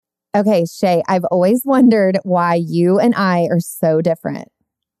Okay, Shay, I've always wondered why you and I are so different.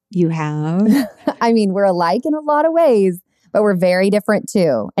 You have? I mean, we're alike in a lot of ways, but we're very different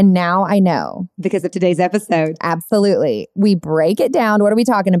too. And now I know. Because of today's episode. Absolutely. We break it down. What are we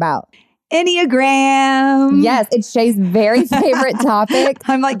talking about? Enneagram. Yes, it's Shay's very favorite topic.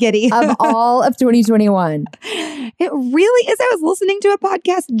 I'm like giddy. Of all of 2021. It really is. I was listening to a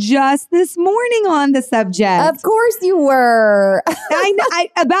podcast just this morning on the subject. Of course you were. I know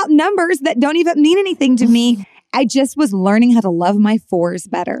about numbers that don't even mean anything to me. I just was learning how to love my fours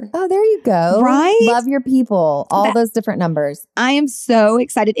better. Oh, there you go. Right? Love your people. All those different numbers. I am so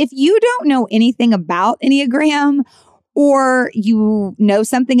excited. If you don't know anything about Enneagram, or you know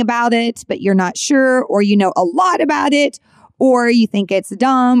something about it, but you're not sure, or you know a lot about it, or you think it's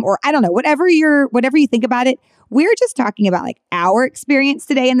dumb, or I don't know, whatever you think about it, we're just talking about like our experience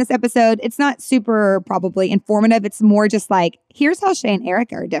today in this episode. It's not super probably informative. It's more just like, here's how Shay and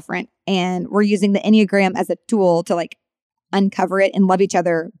Erica are different. And we're using the Enneagram as a tool to like uncover it and love each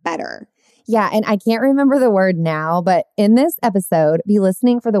other better. Yeah. And I can't remember the word now, but in this episode, be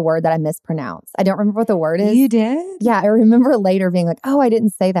listening for the word that I mispronounced. I don't remember what the word is. You did? Yeah. I remember later being like, oh, I didn't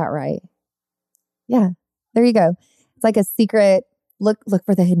say that right. Yeah. There you go. It's like a secret. Look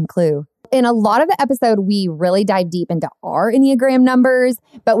for the hidden clue. In a lot of the episode, we really dive deep into our Enneagram numbers,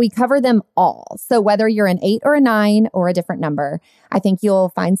 but we cover them all. So whether you're an 8 or a 9 or a different number, I think you'll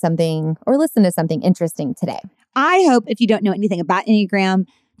find something or listen to something interesting today. I hope if you don't know anything about Enneagram,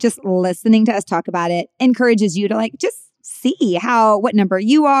 just listening to us talk about it encourages you to like just see what number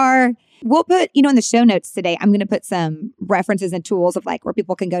you are. We'll put, in the show notes today, I'm going to put some references and tools of like where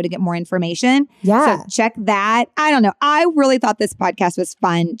people can go to get more information. Yeah. So check that. I don't know. I really thought this podcast was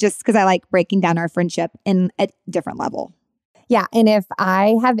fun just because I like breaking down our friendship in a different level. Yeah. And if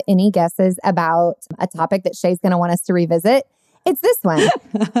I have any guesses about a topic that Shay's going to want us to revisit, it's this one.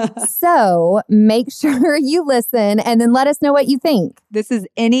 So make sure you listen and then let us know what you think. This is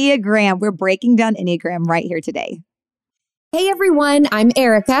Enneagram. We're breaking down Enneagram right here today. Hey everyone, I'm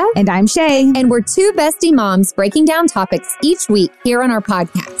Erica. And I'm Shay. And we're two bestie moms breaking down topics each week here on our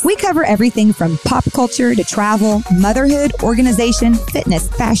podcast. We cover everything from pop culture to travel, motherhood, organization, fitness,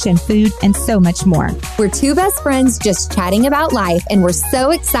 fashion, food, and so much more. We're two best friends just chatting about life, and we're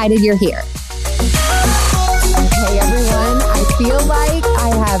so excited you're here. Hey everyone, I feel like I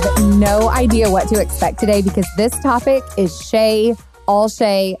have no idea what to expect today because this topic is Shay, all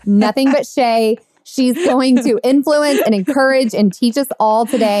Shay, nothing but Shay. She's going to influence and encourage and teach us all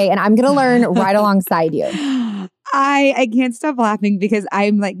today. And I'm going to learn right alongside you. I can't stop laughing because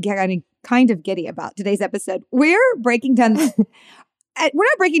I'm like getting kind of giddy about today's episode. We're not breaking down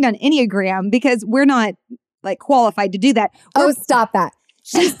Enneagram because we're not like qualified to do that. Stop that.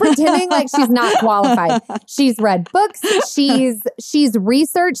 She's pretending like she's not qualified. She's read books. She's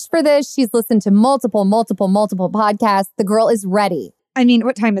researched for this. She's listened to multiple podcasts. The girl is ready. I mean,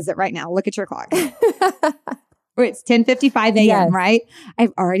 what time is it right now? Look at your clock. It's 10:55 a.m., yes. Right?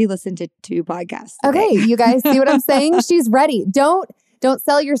 I've already listened to 2 podcasts today. Okay, you guys see what I'm saying? She's ready. Don't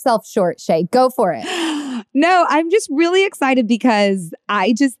sell yourself short, Shay. Go for it. No, I'm just really excited because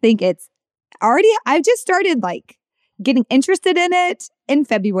I just think I've just started like getting interested in it in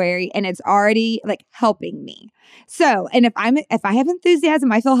February and it's already like helping me. So, and if I have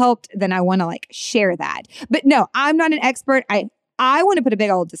enthusiasm, I feel helped, then I want to like share that. But no, I'm not an expert. I want to put a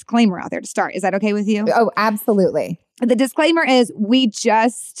big old disclaimer out there to start. Is that okay with you? Oh, absolutely. The disclaimer is we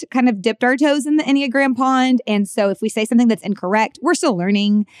just kind of dipped our toes in the Enneagram pond. And so if we say something that's incorrect, we're still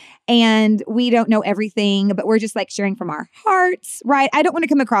learning and we don't know everything, but we're just like sharing from our hearts, right? I don't want to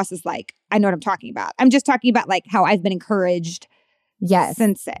come across as like, I know what I'm talking about. I'm just talking about like how I've been encouraged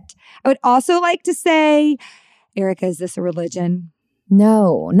since it. I would also like to say, Erica, is this a religion?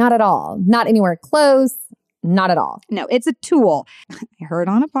 No, not at all. Not anywhere close. Not at all. No, it's a tool. I heard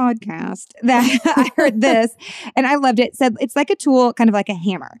on a podcast that I heard this and I loved it. It said it's like a tool, kind of like a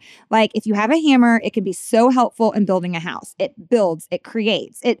hammer. Like if you have a hammer, it can be so helpful in building a house. It builds, it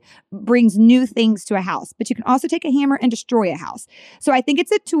creates, it brings new things to a house. But you can also take a hammer and destroy a house. So I think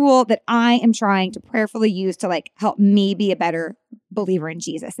it's a tool that I am trying to prayerfully use to like help me be a better believer in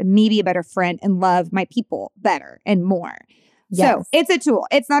Jesus and me be a better friend and love my people better and more. Yes. So it's a tool.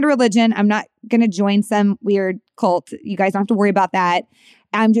 It's not a religion. I'm not going to join some weird cult. You guys don't have to worry about that.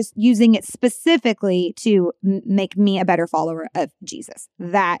 I'm just using it specifically to make me a better follower of Jesus.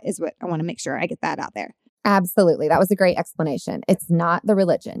 That is what I want to make sure I get that out there. Absolutely. That was a great explanation. It's not the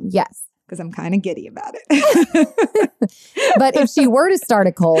religion. Yes. Because I'm kind of giddy about it. But if she were to start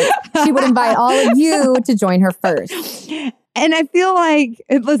a cult, she would invite all of you to join her first. And I feel like,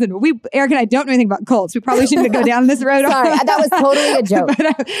 listen, Eric and I don't know anything about cults. We probably shouldn't go down this road. Sorry, that was totally a joke.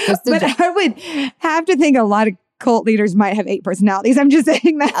 But I would have to think a lot of cult leaders might have 8 personalities. I'm just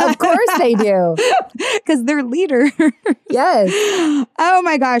saying that. Of course they do. Because they're leaders. Yes. Oh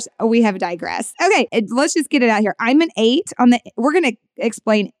my gosh. We have digressed. Okay. Let's just get it out here. I'm an 8 we're going to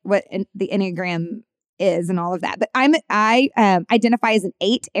explain what the Enneagram is and all of that. But I identify as an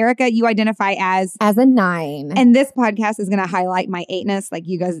 8. Erica, you identify as a 9. And this podcast is going to highlight my 8ness. Like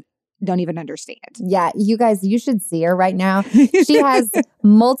you guys don't even understand. Yeah, you guys, you should see her right now. She has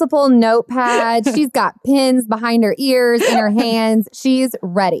multiple notepads. She's got pins behind her ears, in her hands. She's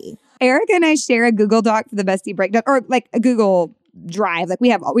ready. Erica and I share a Google Doc for the bestie breakdown, or like a Google Drive. Like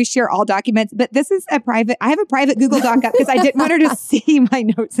we share all documents, but this is I have a private Google Doc up because I didn't want her to see my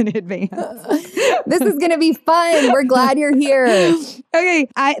notes in advance. This is going to be fun. We're glad you're here. Okay.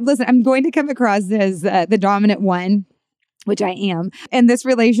 I'm going to come across as the dominant one, which I am, in this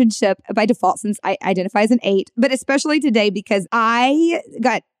relationship by default, since I identify as an 8, but especially today because I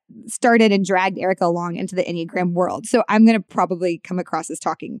got started and dragged Erica along into the Enneagram world. So I'm going to probably come across as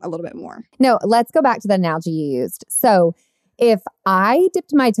talking a little bit more. No, let's go back to the analogy you used. So if I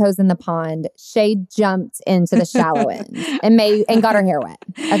dipped my toes in the pond, Shay jumped into the shallow end and got her hair wet.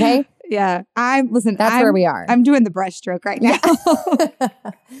 Okay? Yeah. That's where we are. I'm doing the brushstroke right now.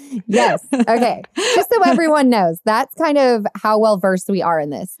 Yes. Okay. Just so everyone knows, that's kind of how well versed we are in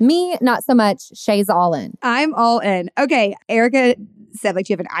this. Me, not so much. Shay's all in. I'm all in. Okay. Erica said, like,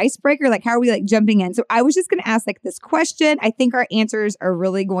 do you have an icebreaker? Like, how are we like jumping in? So I was just going to ask like this question. I think our answers are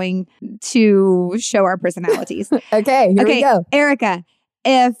really going to show our personalities. Okay. Here we go. Erica,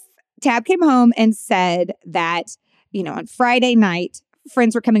 if Tab came home and said that, on Friday night,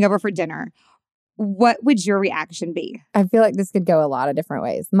 friends were coming over for dinner, what would your reaction be? I feel like this could go a lot of different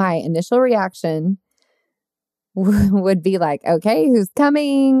ways. My initial reaction would be like, okay, who's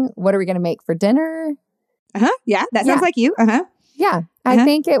coming? What are we going to make for dinner? Yeah, that sounds like you. Yeah, I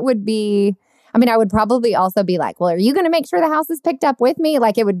think it would be, I would probably also be like, well, are you going to make sure the house is picked up with me?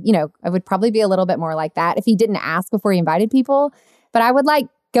 Like it would probably be a little bit more like that if he didn't ask before he invited people. But I would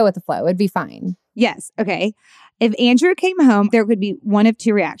go with the flow. It'd be fine. Yes. Okay. If Andrew came home, there could be one of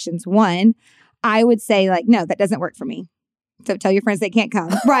 2 reactions. One, I would say like, no, that doesn't work for me. So tell your friends they can't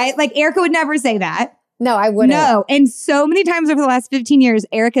come. Right? Like Erica would never say that. No, I wouldn't. No. And so many times over the last 15 years,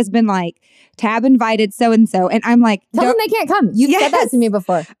 Erica's been like, Tab invited so-and-so. And I'm like, tell them they can't come. You've said that to me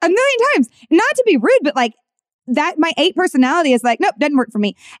before. A million times. Not to be rude, but like that, my 8 personality is like, nope, doesn't work for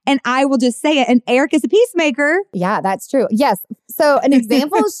me. And I will just say it. And Erica's a peacemaker. Yeah, that's true. Yes. So an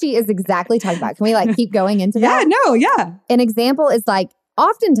example she is exactly talking about. Can we keep going into that? Yeah. An example is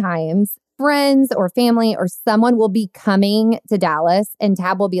oftentimes friends or family or someone will be coming to Dallas and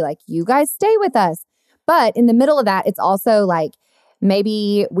Tab will be like, you guys stay with us. But in the middle of that, it's also like,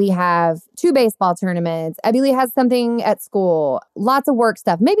 maybe we have 2 baseball tournaments. Ebby has something at school, lots of work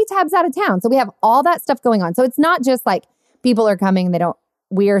stuff. Maybe Tab's out of town. So we have all that stuff going on. So it's not just like people are coming and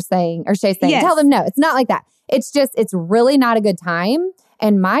Shay's saying, tell them no. It's not like that. It's just, it's really not a good time.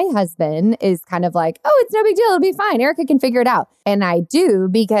 And my husband is kind of like, oh, it's no big deal. It'll be fine. Erica can figure it out. And I do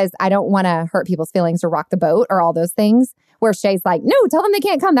because I don't want to hurt people's feelings or rock the boat or all those things where Shay's like, no, tell them they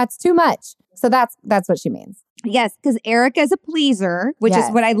can't come. That's too much. So that's what she means. Yes, because Erica is a pleaser, which is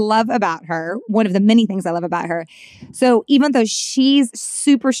what I love about her. One of the many things I love about her. So even though she's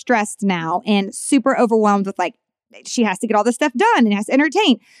super stressed now and super overwhelmed with she has to get all this stuff done and has to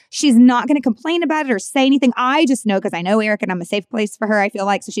entertain, she's not going to complain about it or say anything. I just know because I know Erica and I'm a safe place for her, I feel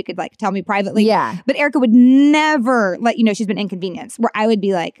like, so she could tell me privately. Yeah. But Erica would never let you know she's been inconvenienced, where I would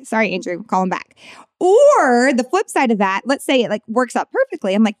be like, sorry, Andrew, call him back. Or the flip side of that, let's say it works out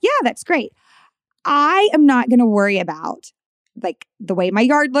perfectly. I'm like, yeah, that's great. I am not going to worry about the way my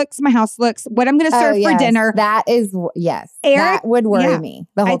yard looks, my house looks, what I'm going to serve for dinner. That is, yes. Eric, that would worry me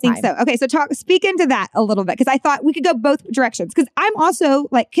the whole time. I think so. Okay. So speak into that a little bit because I thought we could go both directions because I'm also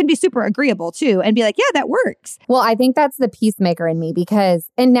can be super agreeable too and be like, yeah, that works. Well, I think that's the peacemaker in me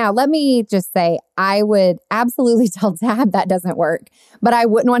and now let me just say, I would absolutely tell Tab that doesn't work, but I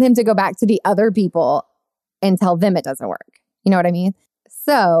wouldn't want him to go back to the other people and tell them it doesn't work. You know what I mean?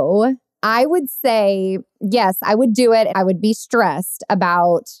 So I would say, yes, I would do it. I would be stressed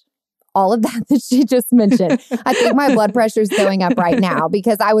about all of that she just mentioned. I think my blood pressure is going up right now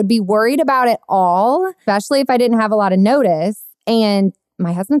because I would be worried about it all, especially if I didn't have a lot of notice. And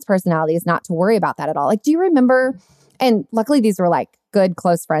my husband's personality is not to worry about that at all. Do you remember? And luckily these were good,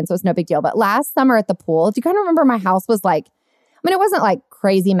 close friends, so it's no big deal. But last summer at the pool, do you kind of remember my house was it wasn't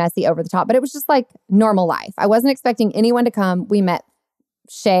crazy messy over the top, but it was just normal life. I wasn't expecting anyone to come. We met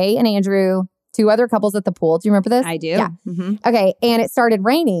Shay and Andrew 2 other couples at the pool. Do you remember this? I do. Yeah. Mm-hmm. Okay. And it started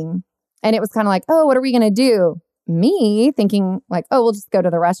raining and it was kind of like, oh, what are we going to do? Me thinking like, oh, we'll just go to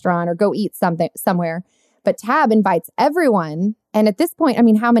the restaurant or go eat somewhere. But Tab invites everyone. And at this point, I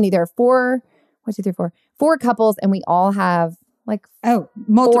mean, how many? There are 4 couples and we all have like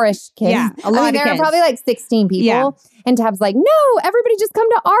 4-ish kids. Yeah, a lot of there kids. are probably like 16 people. Yeah. And Tab's like, no, everybody just come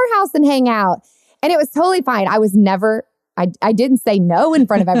to our house and hang out. And it was totally fine. I didn't say no in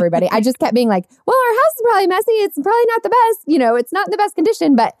front of everybody. I just kept being like, well, our house is probably messy. It's probably not the best. It's not in the best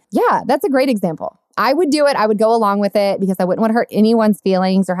condition. But yeah, that's a great example. I would do it. I would go along with it because I wouldn't want to hurt anyone's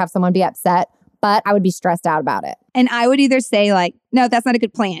feelings or have someone be upset. But I would be stressed out about it. And I would either say like, no, that's not a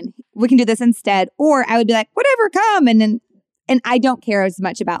good plan. We can do this instead. Or I would be like, whatever, come. And I don't care as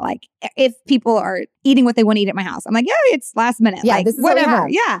much about like if people are eating what they want to eat at my house. I'm like, yeah, it's last minute. Yeah, like, this is whatever. what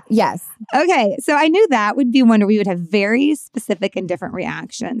we have. Yeah. Yes. Okay. So I knew that would be one where we would have very specific and different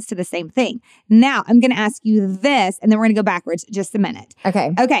reactions to the same thing. Now I'm going to ask you this, and then we're going to go backwards just a minute.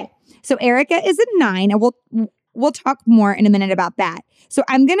 Okay. So Erica is a 9, and we'll talk more in a minute about that. So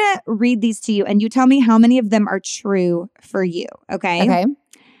I'm going to read these to you, and you tell me how many of them are true for you. Okay. Okay.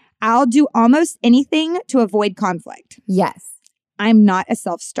 I'll do almost anything to avoid conflict. Yes. I'm not a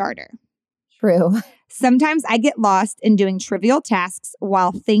self-starter. True. Sometimes I get lost in doing trivial tasks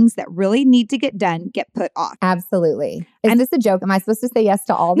while things that really need to get done get put off. Absolutely. Is this a joke? Am I supposed to say yes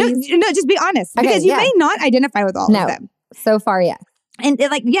to all these? No, just be honest. Okay, because you may not identify with all of them. So far, yes. And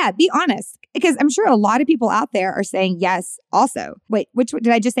be honest. Because I'm sure a lot of people out there are saying yes also. Wait, which did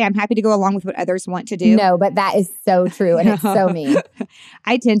I just say? I'm happy to go along with what others want to do. No, but that is so true. And it's so me.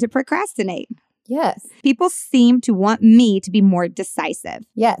 I tend to procrastinate. Yes. People seem to want me to be more decisive.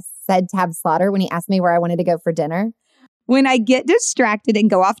 Yes. Said Tab Slaughter when he asked me where I wanted to go for dinner. When I get distracted and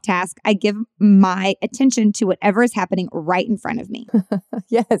go off task, I give my attention to whatever is happening right in front of me.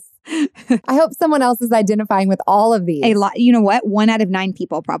 Yes. I hope someone else is identifying with all of these. A lot. You know what? 1 out of 9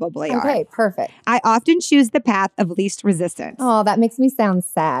 people probably are. Okay, perfect. I often choose the path of least resistance. Oh, that makes me sound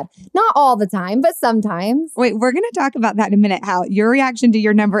sad. Not all the time, but sometimes. Wait, we're going to talk about that in a minute, how your reaction to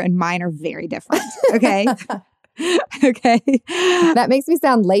your number and mine are very different. Okay. Okay. That makes me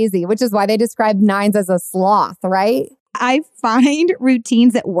sound lazy, which is why they describe 9s as a sloth, right? I find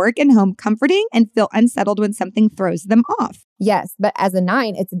routines at work and home comforting and feel unsettled when something throws them off. Yes, but as a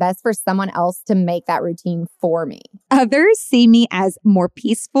 9, it's best for someone else to make that routine for me. Others see me as more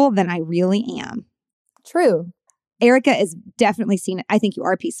peaceful than I really am. True. Erica is definitely seen. I think you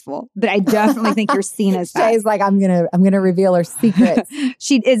are peaceful, but I definitely think you're seen as that. Shay's like, I'm gonna reveal her secrets.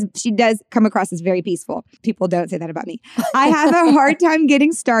 She does come across as very peaceful. People don't say that about me. I have a hard time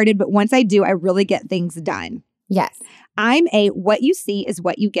getting started, but once I do, I really get things done. Yes. I'm a what you see is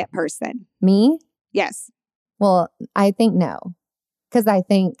what you get person. Me? Yes. Well, I think no, because I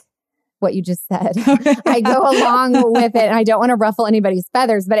think what you just said. Okay. I go along with it and I don't want to ruffle anybody's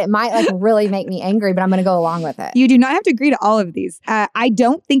feathers, but it might like really make me angry, but I'm going to go along with it. You do not have to agree to all of these. I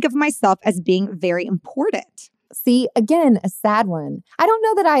don't think of myself as being very important. See, again, a sad one. I don't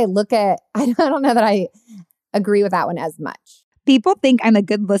know that I agree with that one as much. People think I'm a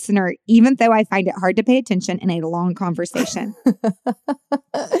good listener, even though I find it hard to pay attention in a long conversation.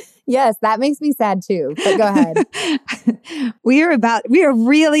 Yes, that makes me sad too, but go ahead. We are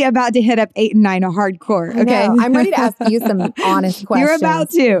really about to hit up 8 and 9 hardcore. Okay. I'm ready to ask you some honest questions. You're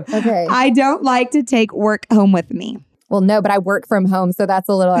about to. Okay. I don't like to take work home with me. Well, no, but I work from home, so that's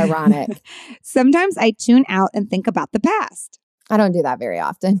a little ironic. Sometimes I tune out and think about the past. I don't do that very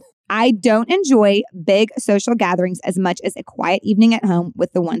often. I don't enjoy big social gatherings as much as a quiet evening at home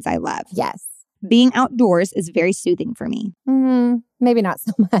with the ones I love. Yes. Being outdoors is very soothing for me. Maybe not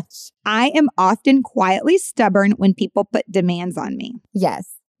so much. I am often quietly stubborn when people put demands on me.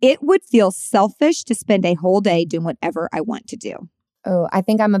 Yes. It would feel selfish to spend a whole day doing whatever I want to do. Oh, I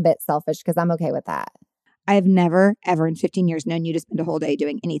think I'm a bit selfish because I'm okay with that. I have never, ever in 15 years known you to spend a whole day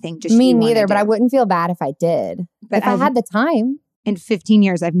doing anything. Just me you neither, wanna but do. I wouldn't feel bad if I did. But if I had the time. In 15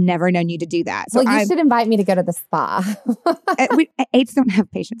 years, I've never known you to do that. So well, you should invite me to go to the spa. Eights don't have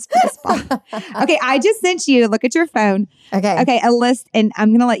patience for the spa. Okay, I just sent you, look at your phone. Okay, a list, and I'm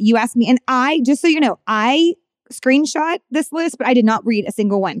going to let you ask me. And I, just so you know, I screenshot this list, but I did not read a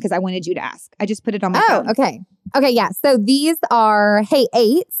single one because I wanted you to ask. I just put it on my phone. Okay. Okay, yeah. So these are, hey,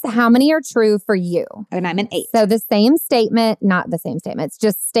 8s, how many are true for you? And I'm an 8. So the same statement, not the same statement. It's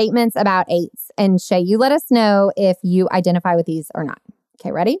just statements about 8s. And Shay, you let us know if you identify with these or not.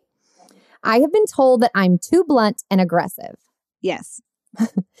 Okay, ready? I have been told that I'm too blunt and aggressive. Yes.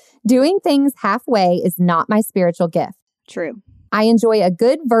 Doing things halfway is not my spiritual gift. True. I enjoy a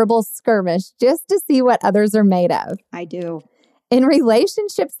good verbal skirmish just to see what others are made of. I do. In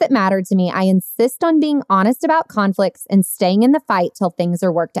relationships that matter to me, I insist on being honest about conflicts and staying in the fight till things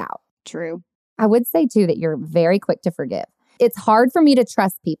are worked out. True. I would say, too, that you're very quick to forgive. It's hard for me to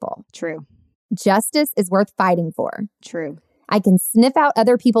trust people. True. Justice is worth fighting for. True. I can sniff out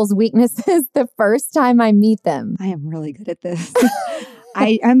other people's weaknesses the first time I meet them. I am really good at this.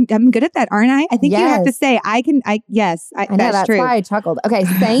 I'm good at that, aren't I? I think you have to say, I know, that's true. why I chuckled. Okay,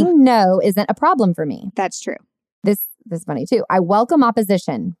 saying no isn't a problem for me. That's true. This is funny too. I welcome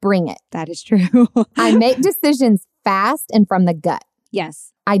opposition. Bring it. That is true. I make decisions fast and from the gut.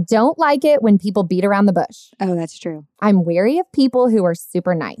 Yes. I don't like it when people beat around the bush. Oh, that's true. I'm wary of people who are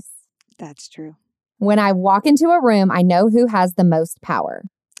super nice. That's true. When I walk into a room, I know who has the most power.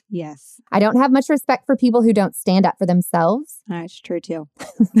 Yes. I don't have much respect for people who don't stand up for themselves. That's true too.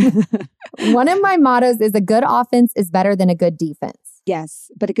 One of my mottos is a good offense is better than a good defense. Yes,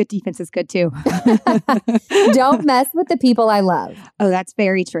 but a good defense is good too. Don't mess with the people I love. Oh, that's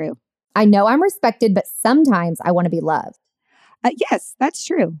very true. I know I'm respected, but sometimes I want to be loved. Yes, that's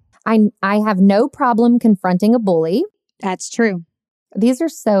true. I have no problem confronting a bully. That's true. These are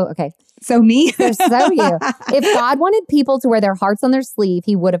okay. So me? They're so you. If God wanted people to wear their hearts on their sleeve,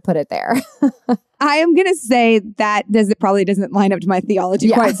 he would have put it there. I am going to say that probably doesn't line up to my theology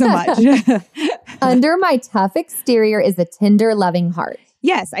quite so much. Under my tough exterior is a tender, loving heart.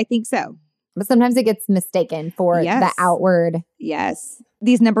 Yes, I think so. But sometimes it gets mistaken for the outward. Yes.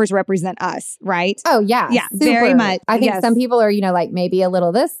 These numbers represent us, right? Oh, yeah. Yeah, super. very much. I think some people are, like maybe a little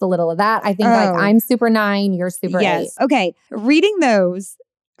of this, a little of that. I think like I'm super 9, you're super 8. Okay. Reading those,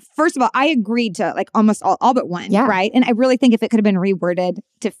 first of all, I agreed to like almost all but one, right? And I really think if it could have been reworded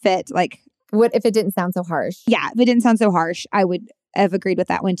to fit like... What if it didn't sound so harsh? Yeah, if it didn't sound so harsh, I would have agreed with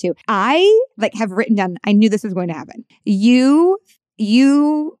that one too. I have written down, I knew this was going to happen. You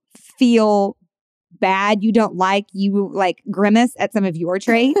feel bad, you don't like, you grimace at some of your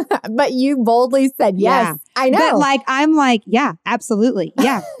traits. But you boldly said, yes, I know. But I'm yeah, absolutely.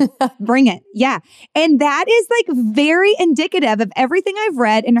 Yeah. Bring it. Yeah. And that is very indicative of everything I've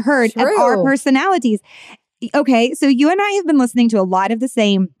read and heard of our personalities. Okay, so you and I have been listening to a lot of the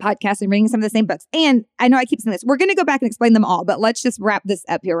same podcasts and reading some of the same books. And I know I keep saying this. We're going to go back and explain them all, but let's just wrap this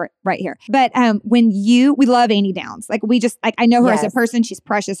up here, right here. But we love Annie Downs. I know her as a person. She's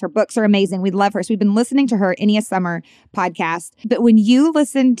precious. Her books are amazing. We love her. So we've been listening to her Ennea Summer podcast. But when you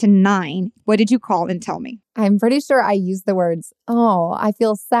listened to 9, what did you call and tell me? I'm pretty sure I used the words, oh, I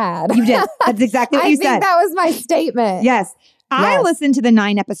feel sad. You did. That's exactly what you said. I think that was my statement. Yes. I listened to the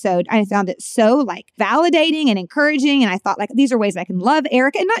 9 episode. I found it so validating and encouraging. And I thought these are ways I can love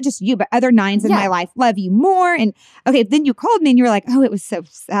Erica, and not just you, but other 9s in my life love you more. And okay, then you called me and you were like, oh, it was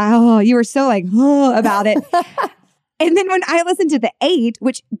so, you were so about it. And then when I listened to the 8,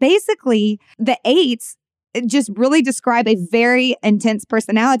 which basically the 8s just really describe a very intense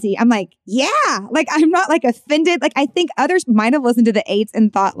personality. I'm I'm not offended. I think others might have listened to the 8s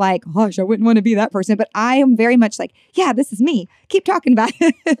and thought gosh, I wouldn't want to be that person. But I am very much yeah, this is me. Keep talking about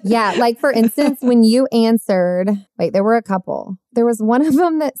it. Yeah. For instance, when you answered, there were a couple. There was one of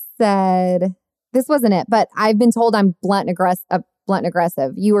them that said, this wasn't it, but I've been told I'm blunt and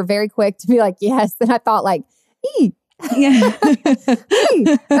aggressive. You were very quick to be yes. And I thought ee. Yeah. Okay.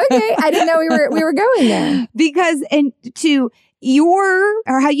 I didn't know we were going there. Because to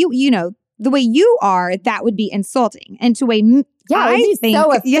how the way you are, that would be insulting. And to I think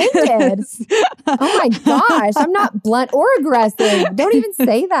so offended. Yes. Oh my gosh, I'm not blunt or aggressive. Don't even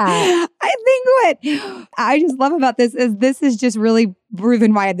say that. I think what I just love about this is just really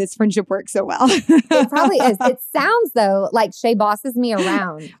proven why this friendship works so well. It probably is. It sounds though like Shay bosses me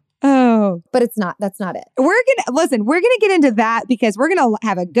around. Oh, but it's not. That's not it. We're going to get into that because we're going to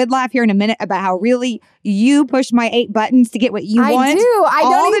have a good laugh here in a minute about how really you push my 8 buttons to get what you want. I do. I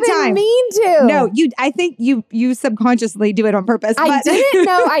don't even mean to. No, I think you subconsciously do it on purpose. I didn't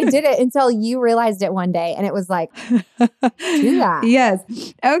know I did it until you realized it one day. And it was do that. Yes.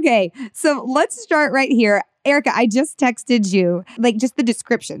 Okay. So let's start right here. Erica, I just texted you just the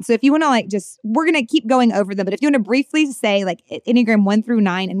description. So if you want to we're going to keep going over them, but if you want to briefly say Enneagram 1 through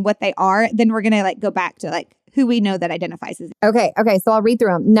 9 and what they are, then we're going to go back to who we know that identifies as. Okay. So I'll read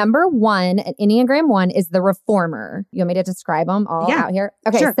through them. Number 1, Enneagram 1 is the reformer. You want me to describe them all out here?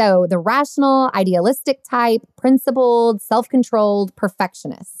 Okay. Sure. So the rational, idealistic type, principled, self-controlled,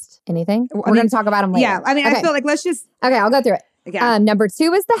 perfectionist. Anything? We're going to talk about them later. Yeah. I feel let's just. Okay. I'll go through it. Yeah. Number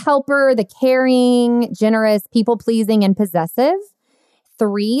 2 is the helper, the caring, generous, people-pleasing, and possessive.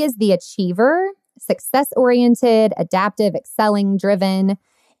 3 is the achiever, success-oriented, adaptive, excelling, driven,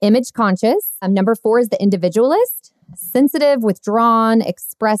 image-conscious. Number 4 is the individualist, sensitive, withdrawn,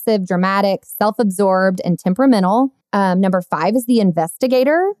 expressive, dramatic, self-absorbed, and temperamental. Number 5 is the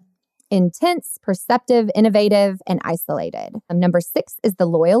investigator. Intense, perceptive, innovative, and isolated. Number 6 is the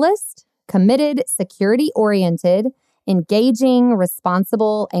loyalist. Committed, security-oriented, engaging,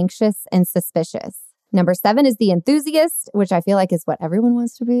 responsible, anxious, and suspicious. Number 7 is the enthusiast, which I feel like is what everyone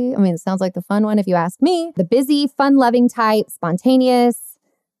wants to be. I mean, it sounds like the fun one if you ask me. The busy, fun-loving type, spontaneous,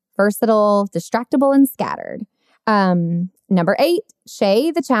 versatile, distractible, and scattered. Number 8,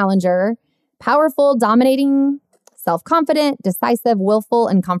 Shay, the challenger. Powerful, dominating, self-confident, decisive, willful,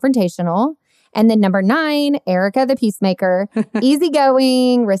 and confrontational. And then number 9, Erica, the peacemaker.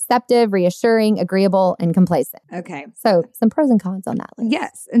 Easygoing, receptive, reassuring, agreeable, and complacent. Okay. So some pros and cons on that list.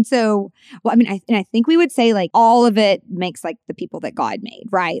 Yes. And so, well, I mean, I think we would say like all of it makes like the people that God made,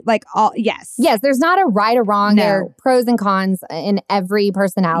 right? Like all, yes. Yes, there's not a right or wrong. No. There are pros and cons in every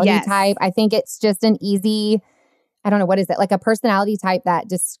personality Yes. type. I think it's just an easy, I don't know, what is it? Like a personality type that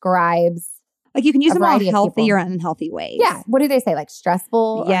describes Like you can use a them all variety of healthy people. or unhealthy ways. Yeah. What do they say? Like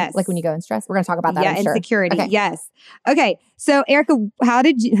stressful? Yes. Or like when you go in stress? We're going to talk about that. Yeah, I'm sure. insecurity. Okay. Yes. Okay. So Erica, how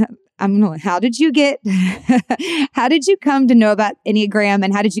did you get, how did you come to know about Enneagram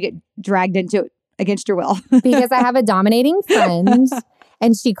and how did you get dragged into it against your will? Because I have a dominating friend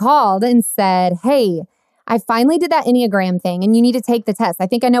and she called and said, hey, I finally did that Enneagram thing and you need to take the test. I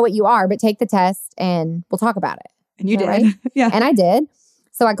think I know what you are, but take the test and we'll talk about it. And you Is did. that right? Yeah. And I did.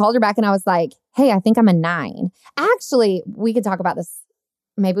 So I called her back and I was like, hey, I think I'm a 9. Actually, we could talk about this.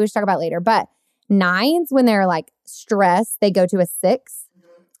 Maybe we should talk about it later. But 9s, when they're like stressed, they go to a 6.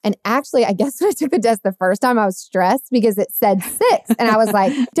 And actually, I guess when I took the test the first time, I was stressed because it said 6. And I was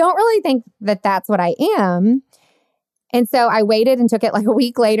like, don't really think that that's what I am. And so I waited and took it like a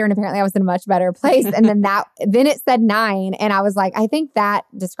week later, and apparently I was in a much better place. And then it said 9, and I was like, I think that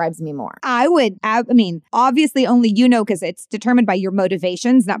describes me more. I mean, obviously only you know because it's determined by your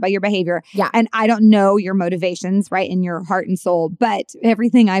motivations, not by your behavior. Yeah. And I don't know your motivations, right, in your heart and soul. But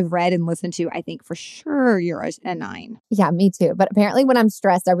everything I've read and listened to, I think for sure you're a 9. Yeah, me too. But apparently when I'm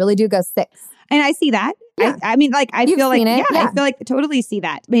stressed, I really do go 6. And I see that. Yeah. I mean, like, I You've feel like, seen it. I Yeah. feel like I totally see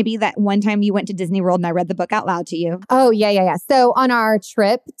that. Maybe that one time you went to Disney World and I read the book out loud to you. Oh, yeah. So on our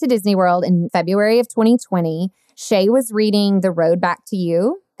trip to Disney World in February of 2020, Shay was reading The Road Back to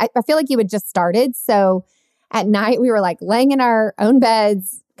You. I feel like you had just started. So at night, we were like laying in our own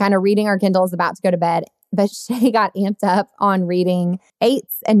beds, kind of reading our Kindles, about to go to bed. But Shay got amped up on reading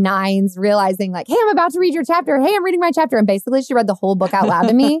 8s and 9s, realizing like, hey, I'm about to read your chapter. Hey, I'm reading my chapter. And basically she read the whole book out loud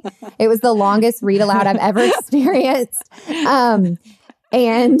to me. It was the longest read aloud I've ever experienced.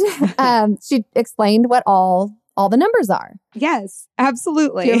 And she explained what all the numbers are. Yes,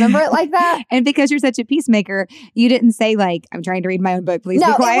 absolutely. Do you remember it like that? And because you're such a peacemaker, you didn't say like, I'm trying to read my own book. Please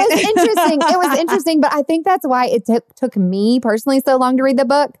be quiet. It was interesting. It was interesting. But I think that's why it took me personally so long to read the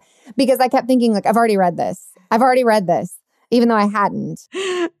book, because I kept thinking like, I've already read this, even though I hadn't.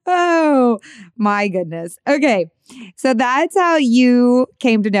 Oh my goodness. Okay. So that's how you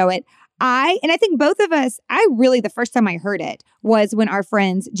came to know it. I think both of us, the first time I heard it was when our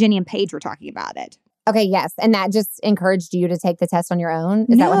friends Jenny and Paige were talking about it. Okay, yes. And that just encouraged you to take the test on your own?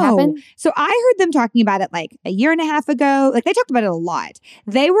 Is that what happened? So I heard them talking about it like a year and a half ago. Like they talked about it a lot.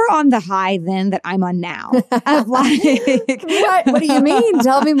 They were on the high then that I'm on now. Of like, What do you mean?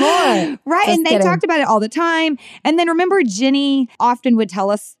 Tell me more. Right. Just and they kidding. talked about it all the time. And then remember, Jenny often would tell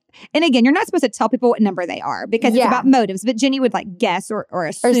us, and again, you're not supposed to tell people what number they are because it's about motives, but Jenny would like guess or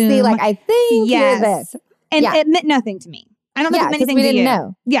assume. Or see, like, I think you're this. And it meant nothing to me. I don't think it meant anything we to didn't you.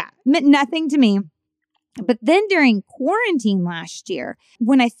 know. Yeah, it meant nothing to me. But then during quarantine last year,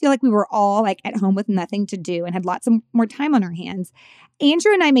 when I feel like we were all like at home with nothing to do and had lots of more time on our hands,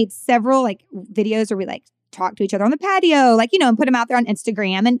 Andrew and I made several like videos where we like talked to each other on the patio, like, and put them out there on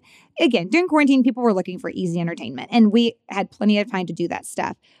Instagram. And again, during quarantine, people were looking for easy entertainment and we had plenty of time to do that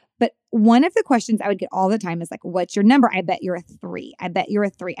stuff. But one of the questions I would get all the time is like, what's your number? I bet you're a 3. I bet you're a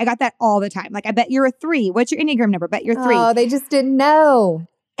 3. I got that all the time. Like, I bet you're a 3. What's your Enneagram number? Bet you're 3. Oh, they just didn't know.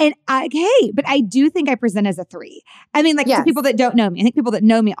 And but I do think I present as a 3. I mean, like to people that don't know me, I think people that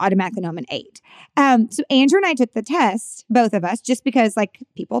know me automatically know I'm an 8. So Andrew and I took the test, both of us, just because like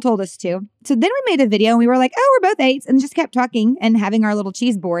people told us to. So then we made a video and we were like, oh, we're both 8s, and just kept talking and having our little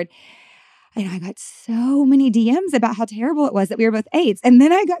cheese board. And I got so many DMs about how terrible it was that we were both 8s. And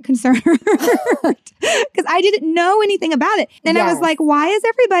then I got concerned because I didn't know anything about it. And I was like, why is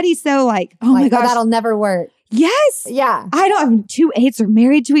everybody so like, oh my gosh, that'll never work. Yes. Yeah. I don't have 2 8s are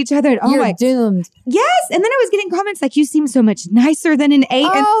married to each other. You're doomed. Yes. And then I was getting comments like, you seem so much nicer than an 8.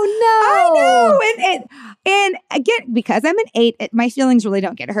 Oh, and no. I know. And again, because I'm an 8, my feelings really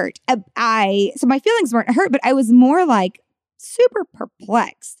don't get hurt. So my feelings weren't hurt, but I was more like super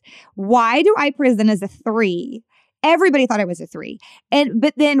perplexed. Why do I present as a 3 Everybody thought I was a 3.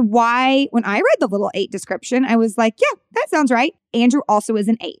 But then when I read the little 8 description, I was like, yeah, that sounds right. Andrew also is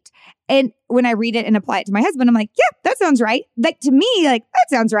an 8. And when I read it and apply it to my husband, I'm like, yeah, that sounds right. Like to me, like that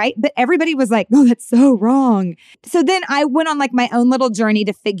sounds right. But everybody was like, no, that's so wrong. So then I went on like my own little journey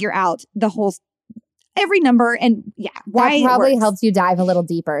to figure out the whole, every number and why that probably helps you dive a little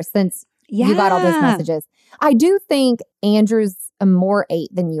deeper since you got all those messages. I do think Andrew's a more 8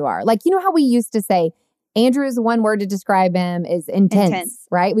 than you are. Like, you know how we used to say Andrew's one word to describe him is intense,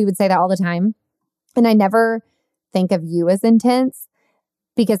 right? We would say that all the time. And I never think of you as intense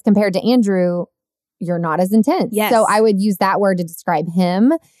because compared to Andrew, you're not as intense. Yes. So I would use that word to describe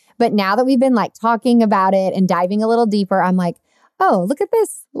him. But now that we've been like talking about it and diving a little deeper, I'm like, oh, look at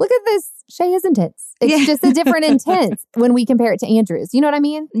this. Look at this. Shay is intense. It's just a different intense when we compare it to Andrew's. You know what I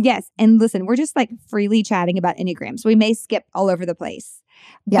mean? Yes. And listen, we're just like freely chatting about Enneagrams. We may skip all over the place.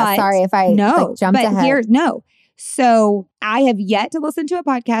 Yeah, but sorry if I jumped ahead. So I have yet to listen to a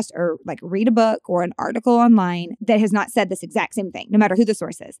podcast or like read a book or an article online that has not said this exact same thing, no matter who the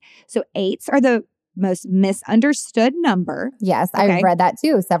source is. So 8s are the most misunderstood number. Yes, okay. I've read that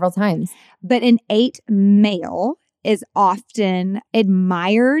too several times. But an 8 male is often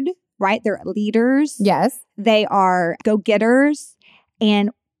admired, right? They're leaders. Yes. They are go-getters. And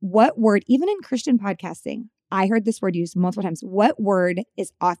what word, even in Christian podcasting, I heard this word used multiple times. What word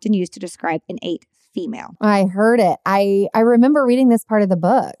is often used to describe an 8 female? I heard it. I remember reading this part of the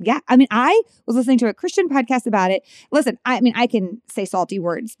book. Yeah. I mean, I was listening to a Christian podcast about it. Listen, I mean, I can say salty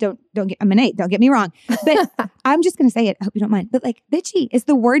words. I'm an 8. Don't get me wrong. But I'm just going to say it. I hope you don't mind. But like bitchy is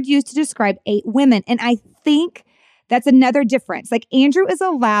the word used to describe 8 women. And I think that's another difference. Like Andrew is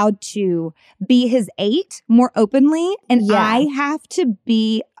allowed to be his 8 more openly. And I have to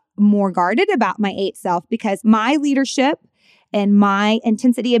be more guarded about my 8 self because my leadership and my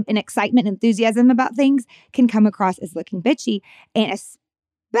intensity and excitement and enthusiasm about things can come across as looking bitchy. And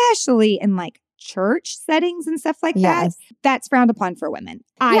especially in like church settings and stuff like that, that's frowned upon for women.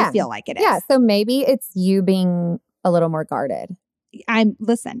 I feel like it is. Yeah. So maybe it's you being a little more guarded.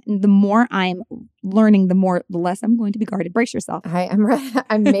 The more I'm learning, the less I'm going to be guarded. Brace yourself.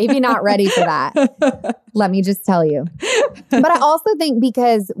 I'm maybe not ready for that. Let me just tell you. But I also think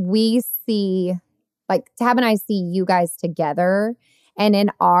because we see, like Tab and I see you guys together, and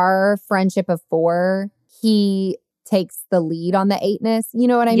in our friendship of 4, he takes the lead on the 8-ness. You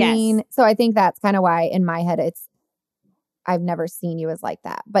know what I mean? So I think that's kind of why in my head I've never seen you as like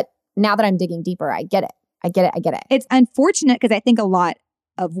that. But now that I'm digging deeper, I get it. I get it. It's unfortunate because I think a lot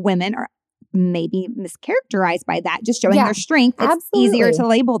of women are maybe mischaracterized by that, just showing their strength. It's easier to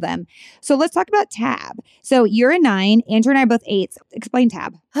label them. So let's talk about Tab. So you're a 9. Andrew and I are both 8s. Explain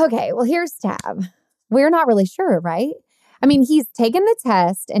Tab. Okay, well, here's Tab. We're not really sure, right? I mean, he's taken the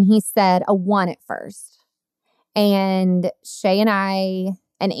test and he said a 1 at first. And Shay and I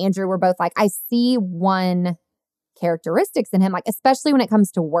and Andrew were both like, I see 1 characteristics in him, like especially when it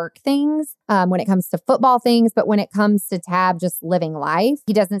comes to work things, when it comes to football things, but when it comes to Tab just living life,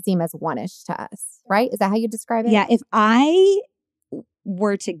 he doesn't seem as 1-ish to us, right? Is that how you describe it? Yeah. If I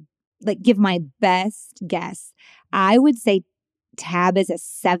were to like give my best guess, I would say Tab is a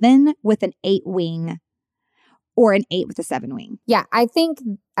 7 with an 8 wing or an 8 with a 7 wing. Yeah. I think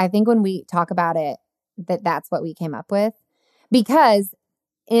when we talk about it, that's what we came up with, because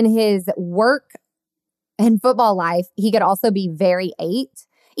in his work and football life, he could also be very 8,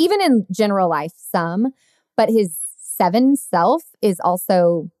 even in general life, some, but his 7 self is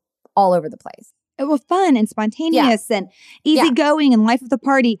also all over the place. Well, fun and spontaneous and easygoing and life of the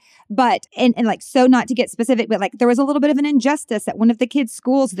party. But, and like, so not to get specific, but like there was a little bit of an injustice at one of the kids'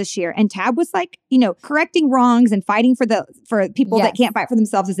 schools this year. And Tab was like, correcting wrongs and fighting for people that can't fight for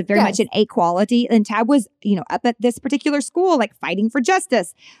themselves is very much an 8 quality. And Tab was, up at this particular school, like fighting for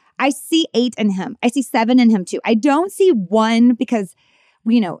justice. I see 8 in him. I see 7 in him too. I don't see 1 because,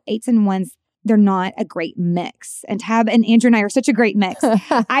 8s and 1s, they're not a great mix. And Tab and Andrew and I are such a great mix.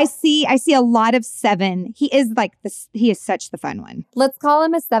 I see a lot of 7. He is like this. He is such the fun one. Let's call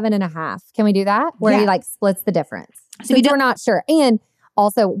him a 7.5. Can we do that? Where he like splits the difference. So we're not sure. And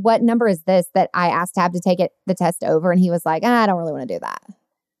also, what number is this that I asked Tab to take the test over, and he was like, I don't really want to do that.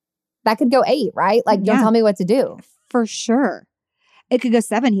 That could go 8, right? Like, don't tell me what to do. For sure. It could go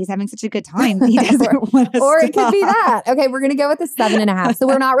 7. He's having such a good time. He doesn't want to Or it could be that. Okay, we're going to go with the 7.5. So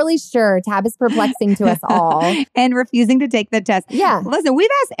we're not really sure. Tab is perplexing to us all. And refusing to take the test. Yeah. Listen, we've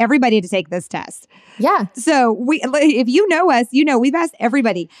asked everybody to take this test. Yeah. So if you know us, we've asked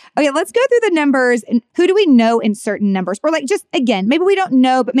everybody. Okay, let's go through the numbers. And who do we know in certain numbers? Or like just, again, maybe we don't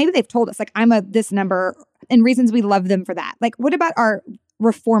know, but maybe they've told us like I'm this number and reasons we love them for that. Like what about our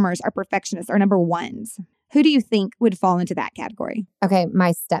reformers, our perfectionists, our number 1s? Who do you think would fall into that category? Okay,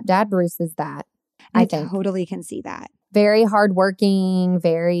 my stepdad, Bruce, is that. I think. Totally can see that. Very hardworking,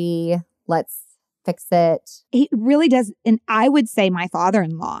 very let's fix it. He really does. And I would say my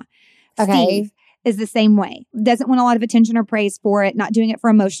father-in-law, Steve, is the same way. Doesn't want a lot of attention or praise for it, not doing it for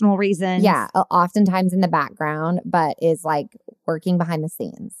emotional reasons. Yeah, oftentimes in the background, but is like working behind the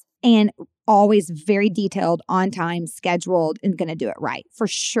scenes. And always very detailed, on time, scheduled, and going to do it right. For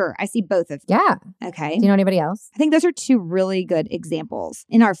sure. I see both of them. Yeah. Okay. Do you know anybody else? I think those are two really good examples.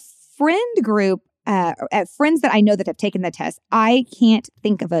 In our friend group, friends that I know that have taken the test, I can't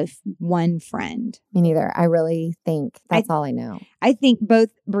think of one friend. Me neither. I really think that's all I know. I think both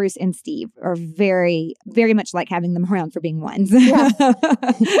Bruce and Steve are very, very much like having them around for being ones. Yeah.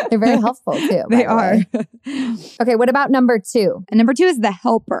 They're very helpful too. They are. Okay, what about number 2? And number 2 is the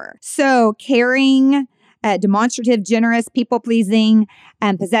helper. So caring, demonstrative, generous, people-pleasing,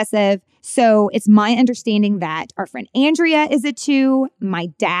 possessive. So it's my understanding that our friend Andrea is a 2. My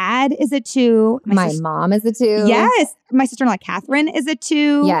dad is a 2. My mom is a 2. Yes. My sister-in-law Catherine is a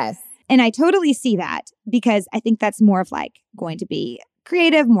 2. Yes. And I totally see that because I think that's more of like going to be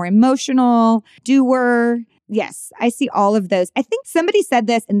creative, more emotional, doer. Yes, I see all of those. I think somebody said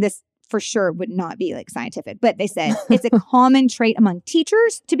this, and this for sure would not be like scientific, but they said it's a common trait among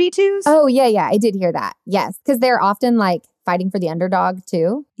teachers to be 2s. Oh, yeah. I did hear that. Yes. Because they're often like fighting for the underdog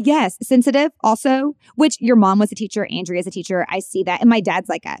too. Yes. Sensitive also, which your mom was a teacher. Andrea's a teacher. I see that. And my dad's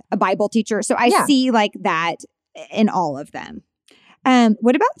like a Bible teacher. So I see like that in all of them.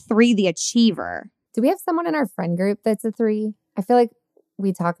 What about 3, the achiever? Do we have someone in our friend group that's a 3? I feel like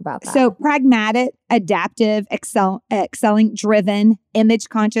we talk about that. So pragmatic, adaptive, excelling, driven, image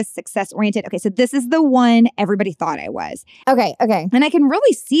conscious, success oriented. Okay, so this is the one everybody thought I was. Okay. And I can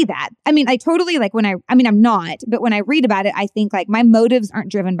really see that. I mean, I totally like I'm not, but when I read about it, I think like my motives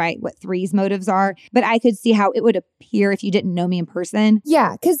aren't driven by what 3's motives are, but I could see how it would appear if you didn't know me in person.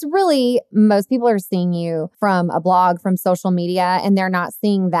 Yeah, because really most people are seeing you from a blog, from social media, and they're not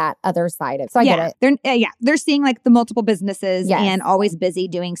seeing that other side of it. So I get it. They're seeing like the multiple businesses Yes. and always busy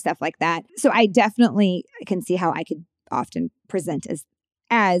doing stuff like that. So I definitely can see how I could often present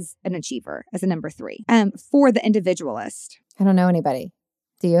as an achiever, as a number 3. For the individualist. I don't know anybody.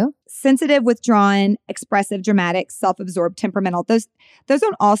 Do you? Sensitive, withdrawn, expressive, dramatic, self-absorbed, temperamental. Those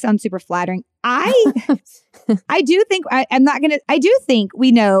don't all sound super flattering. I do think I do think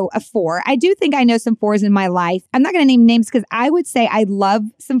we know a 4. I do think I know some 4s in my life. I'm not going to name names because I would say I love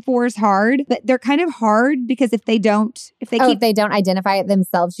some 4s hard, but they're kind of hard because if they don't identify it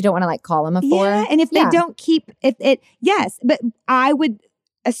themselves, you don't want to like call them a 4. Yeah, and if they don't keep but I would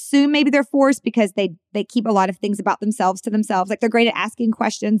assume maybe they're 4s because they keep a lot of things about themselves to themselves. Like they're great at asking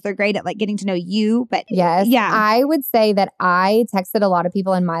questions. They're great at like getting to know you. But yes, yeah, I would say that I texted a lot of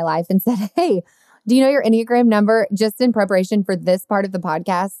people in my life and said, "Hey, do you know your Enneagram number?" Just in preparation for this part of the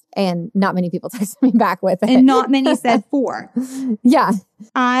podcast. And not many people texted me back with it. And not many said 4. Yeah.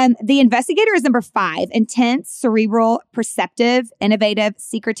 The investigator is number 5. Intense, cerebral, perceptive, innovative,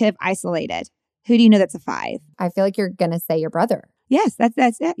 secretive, isolated. Who do you know that's a 5? I feel like you're going to say your brother. Yes,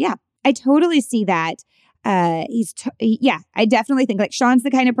 that's it. Yeah. I totally see that. I definitely think like Sean's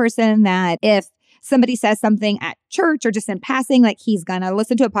the kind of person that if somebody says something at church or just in passing, like he's going to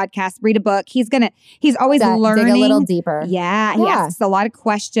listen to a podcast, read a book. He's always learning. Dig a little deeper. Yeah. He asks a lot of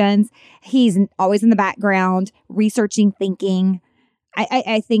questions. He's always in the background, researching, thinking.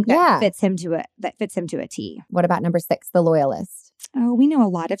 I think that fits him to a T. What about number 6, the loyalist? Oh, we know a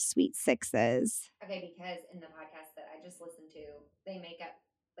lot of sweet 6s. Okay, because in the podcast that I just listened to, they make up,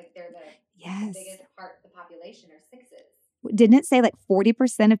 like they're the biggest part of the population are 6s. Didn't it say like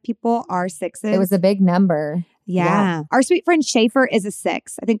 40% of people are 6s? It was a big number. Yeah. Our sweet friend Schaefer is a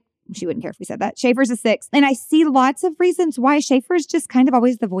 6. I think she wouldn't care if we said that. Schaefer's a 6. And I see lots of reasons why Schaefer's just kind of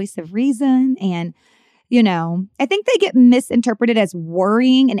always the voice of reason. And, I think they get misinterpreted as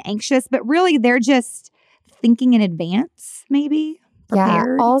worrying and anxious, but really they're just thinking in advance, maybe.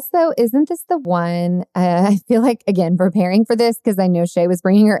 Prepared. Yeah. Also, isn't this the one, I feel like, again, preparing for this, because I know Shay was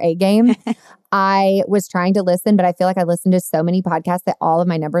bringing her A game. I was trying to listen, but I feel like I listened to so many podcasts that all of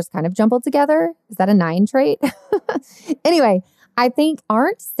my numbers kind of jumbled together. Is that a 9 trait? Anyway, I think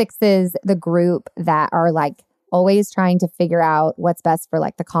aren't 6s the group that are like always trying to figure out what's best for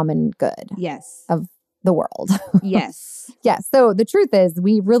like the common good of the world? Yes. Yes. So the truth is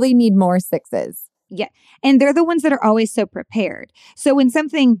we really need more 6s. Yeah. And they're the ones that are always so prepared. So when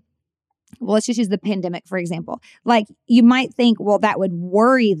something, well, let's just use the pandemic, for example, like you might think, well, that would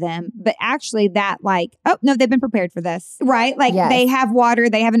worry them, but actually that like, oh no, they've been prepared for this, right? Like they have water,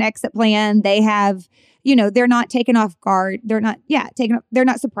 they have an exit plan, they have they're not taken off guard. They're not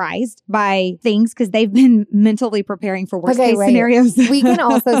surprised by things because they've been mentally preparing for worst case scenarios. We can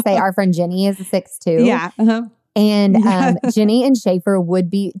also say our friend Jenny is a 6 too. Yeah. Uh-huh. And Jenny and Schaefer would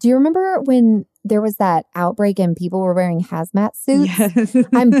be, do you remember when there was that outbreak and people were wearing hazmat suits? Yes.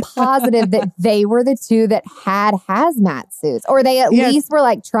 I'm positive that they were the two that had hazmat suits, or they at least were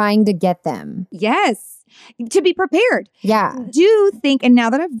like trying to get them. Yes. To be prepared. Yeah. Do you think, and now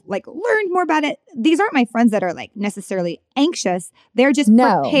that I've like learned more about it, these aren't my friends that are like necessarily anxious. They're just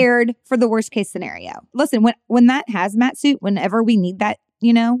prepared for the worst case scenario. Listen, when that hazmat suit, whenever we need that,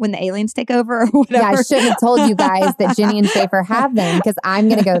 when the aliens take over or whatever. Yeah, I shouldn't have told you guys that Jenny and Schaefer have them because I'm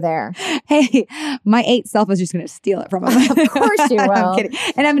going to go there. Hey, my 8 self is just going to steal it from them. Of course you will. I'm kidding.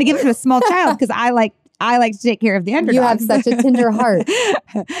 And I'm going to give it to a small child because I like to take care of the underdog. You have such a tender heart.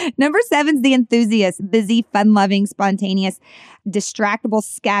 Number 7's the enthusiast, busy, fun-loving, spontaneous, distractible,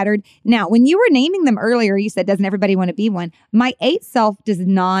 scattered. Now, when you were naming them earlier, you said, doesn't everybody want to be one? My 8 self does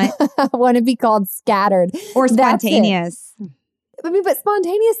not want to be called scattered or spontaneous. I mean, but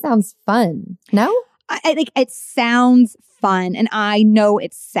spontaneous sounds fun. No? I think it sounds fun, and I know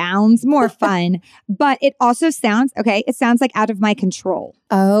it sounds more fun, but it also sounds, it sounds like out of my control.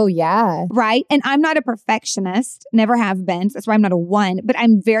 Oh, yeah. Right? And I'm not a perfectionist, never have been. So that's why I'm not a 1, but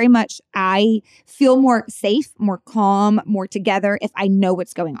I'm very much, I feel more safe, more calm, more together if I know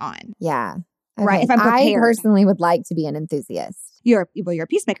what's going on. Yeah. Okay. Right? If I'm prepared. I personally would like to be an enthusiast. You're a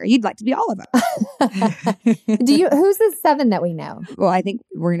peacemaker. You'd like to be all of them. Who's the 7 that we know? Well, I think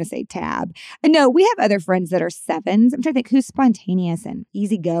we're going to say Tab. No, we have other friends that are 7s. I'm trying to think who's spontaneous and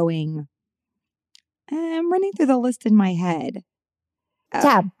easygoing. I'm running through the list in my head.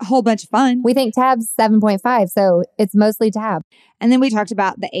 Tab. A whole bunch of fun. We think Tab's 7.5, so it's mostly Tab. And then we talked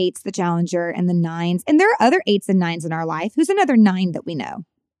about the 8s, the Challenger, and the 9s. And there are other 8s and 9s in our life. Who's another 9 that we know?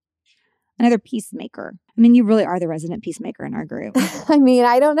 Another peacemaker. I mean, you really are the resident peacemaker in our group. I mean,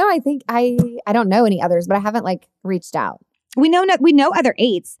 I don't know. I think I don't know any others, but I haven't reached out. We know other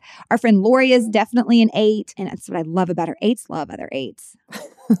 8s. Our friend Lori is definitely an 8. And that's what I love about her. 8s love other 8s.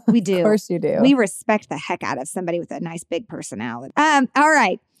 We do. Of course you do. We respect the heck out of somebody with a nice big personality. All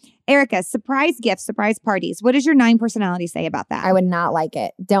right. Erica, surprise gifts, surprise parties. What does your 9 personality say about that? I would not like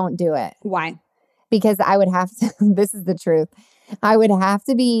it. Don't do it. Why? Because I would have to, this is the truth. I would have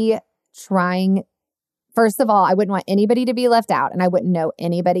to be trying. First of all, I wouldn't want anybody to be left out, and I wouldn't know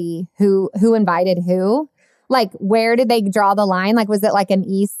anybody who invited who. Like, where did they draw the line? Like, was it like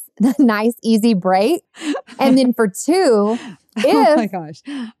nice, easy break? And then for 2, oh my gosh,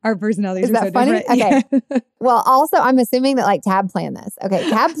 our personalities are so funny? different. Okay. Well, also, I'm assuming that Tab planned this. Okay,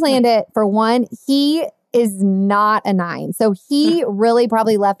 Tab planned it. For 1, he is not a 9. So he really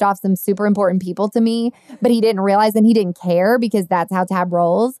probably left off some super important people to me, but he didn't realize and he didn't care because that's how Tab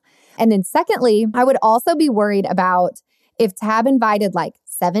rolls. And then secondly, I would also be worried about if Tab invited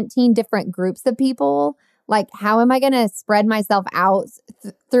 17 different groups of people, how am I going to spread myself out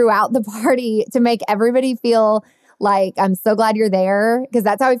throughout the party to make everybody feel like I'm so glad you're there? Because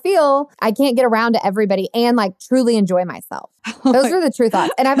that's how I feel. I can't get around to everybody and truly enjoy myself. Those are the true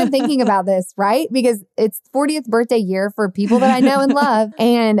thoughts. And I've been thinking about this, right? Because it's 40th birthday year for people that I know and love.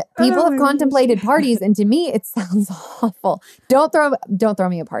 And people have contemplated parties. And to me, it sounds awful. Don't throw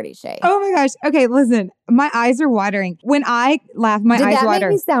me a party, Shay. Oh my gosh. Okay, listen. My eyes are watering. When I laugh, my eyes water. Did that make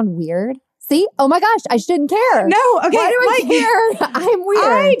me sound weird? See? Oh my gosh, I shouldn't care. No, okay. Why do I care? I'm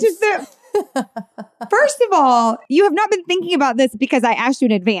weird. First of all, you have not been thinking about this because I asked you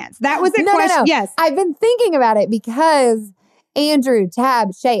in advance. That was a question. No. Yes. I've been thinking about it because Andrew,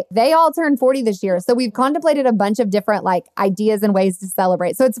 Tab, Shay, they all turned 40 this year. So we've contemplated a bunch of different ideas and ways to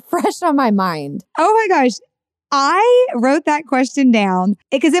celebrate. So it's fresh on my mind. Oh my gosh. I wrote that question down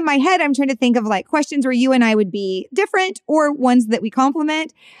because in my head, I'm trying to think of questions where you and I would be different or ones that we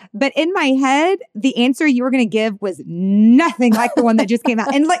complement. But in my head, the answer you were going to give was nothing like the one that just came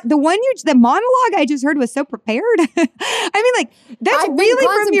out. And the monologue I just heard was so prepared. I mean, that's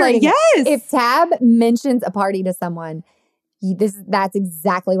really from your, yes. If Tab mentions a party to someone, that's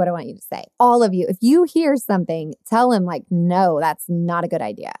exactly what I want you to say. All of you, if you hear something, tell him no, that's not a good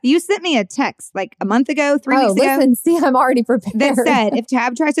idea. You sent me a text a month ago, 3 weeks ago. Listen, see, I'm already prepared. That said, if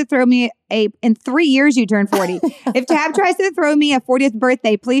Tab tries to throw me in 3 years, you turn 40. If Tab tries to throw me a 40th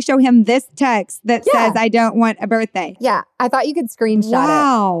birthday, please show him this text that says, I don't want a birthday. Yeah. I thought you could screenshot it.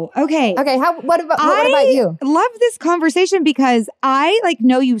 Wow. Okay. Okay. What about you? I love this conversation because I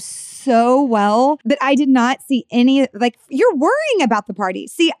know you so well, but I did not see any, you're worrying about the party.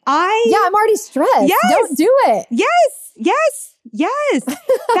 See, I'm already stressed. Yes. Don't do it. Yes.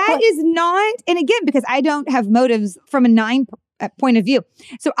 That is not, and again, because I don't have motives from a 9 point of view.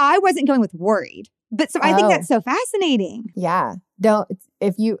 So I wasn't going with worried. But so I think that's so fascinating. Yeah.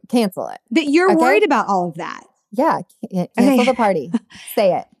 If you cancel it. That you're worried about all of that. Yeah. Cancel the party.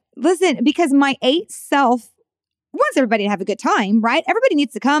 Say it. Listen, because my 8 self wants everybody to have a good time, right? Everybody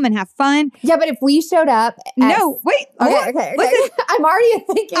needs to come and have fun. Yeah, but if we showed up. Okay. Listen, I'm already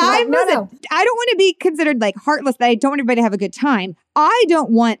thinking. I don't want to be considered like heartless that I don't want everybody to have a good time. I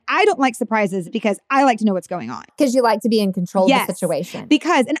don't like surprises because I like to know what's going on. Because you like to be in control of the situation.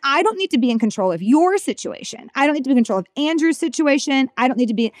 And I don't need to be in control of your situation. I don't need to be in control of Andrew's situation. I don't need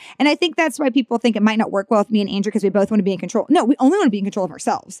to be, and I think that's why people think it might not work well with me and Andrew because we both want to be in control. No, we only want to be in control of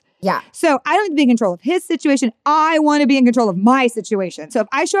ourselves. Yeah. So I don't need to be in control of his situation. I want to be in control of my situation. So if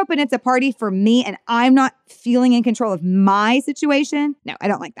I show up and it's a party for me and I'm not feeling in control of my situation, no, I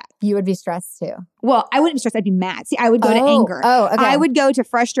don't like that. You would be stressed too. Well, I wouldn't be stressed. I'd be mad. See, I would go to anger. Oh, okay. I would go to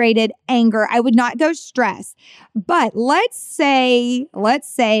frustrated, anger. I would not go stress. But let's say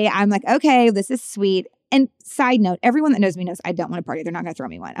I'm like, okay, this is sweet. And side note, everyone that knows me knows I don't want to party. They're not going to throw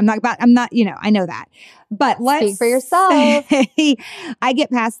me one. I know that. But let's speak for yourself. Say I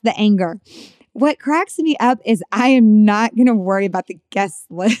get past the anger. What cracks me up is I am not going to worry about the guest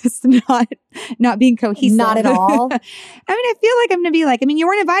list not being cohesive. Not at all. I feel like I'm going to be like, you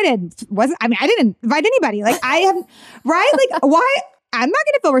weren't invited. I didn't invite anybody. Like I have, right? Like why? I'm not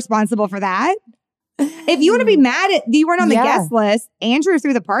going to feel responsible for that. If you want to be mad at you weren't on the guest list, Andrew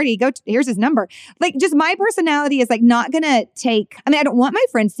threw the party. Here's his number. Like, just my personality is like not gonna take. I don't want my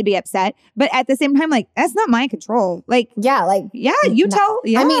friends to be upset, but at the same time, like that's not my control. Like, you tell.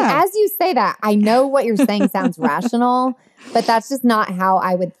 Yeah. As you say that, I know what you're saying sounds rational, but that's just not how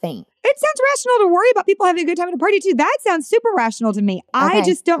I would think. It sounds rational to worry about people having a good time at a party too. That sounds super rational to me. Okay. I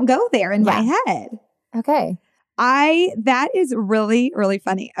just don't go there in my head. Okay. That is really, really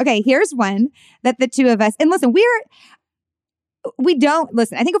funny. Okay, here's one that the two of us, and listen, I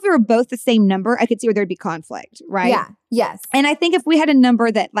think if we were both the same number, I could see where there'd be conflict, right? Yeah. Yes. And I think if we had a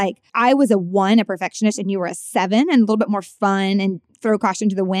number that like I was a 1, a perfectionist, and you were a 7 and a little bit more fun and throw caution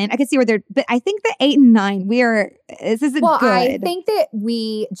to the wind, I could see where but I think the 8 and 9, this isn't good. I think that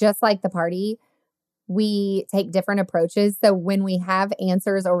we, just like the party, we take different approaches. So when we have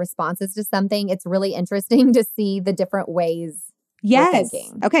answers or responses to something, it's really interesting to see the different ways we're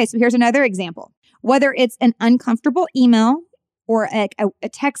thinking. Okay, so here's another example. Whether it's an uncomfortable email or a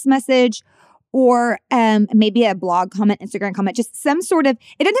text message or maybe a blog comment, Instagram comment, just some sort of,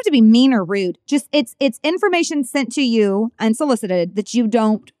 it doesn't have to be mean or rude. Just it's information sent to you unsolicited that you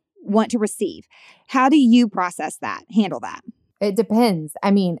don't want to receive. How do you process that, handle that? It depends.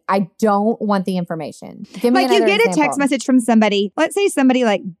 I don't want the information. Give me like you get example. A text message from somebody. Let's say somebody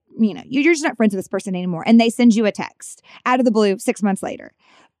like, you're just not friends with this person anymore. And they send you a text out of the blue 6 months later.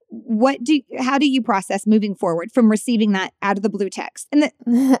 How do you process moving forward from receiving that out of the blue text? And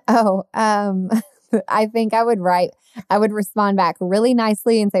I think I would respond back really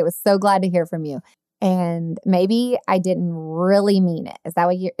nicely and say, I was so glad to hear from you. And maybe I didn't really mean it. Is that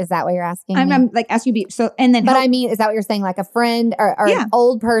what you're asking? I'm like asking you. So, and then, but is that what you're saying? Like a friend or an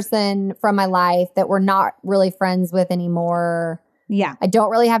old person from my life that we're not really friends with anymore. Yeah. I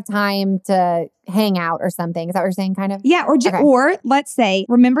don't really have time to hang out or something. Is that what you're saying? Kind of? Yeah. Or let's say,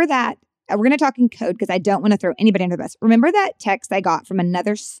 remember that we're going to talk in code because I don't want to throw anybody under the bus. Remember that text I got from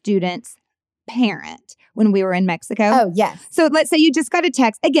another student's parent when we were in Mexico? Oh, yes. So let's say you just got a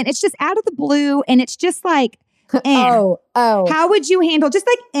text. Again, it's just out of the blue and it's just like, Oh. How would you handle just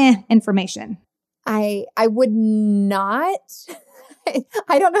like information? I would not.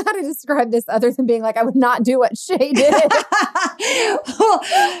 I don't know how to describe this other than being like, I would not do what Shay did.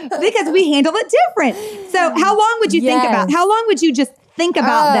 Because we handle it different. So how long would you think about? How long would you just think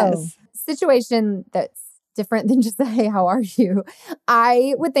about this? Situation that's different than just, hey, how are you?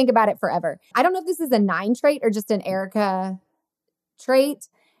 I would think about it forever. I don't know if this is a 9 trait or just an Erica trait,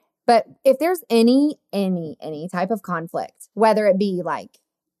 but if there's any type of conflict, whether it be like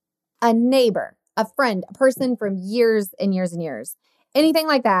a neighbor, a friend, a person from years and years and years, anything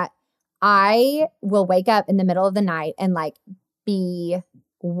like that, I will wake up in the middle of the night and like be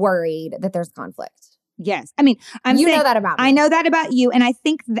worried that there's conflict. Yes. I mean, you know that about me. I know that about you. And I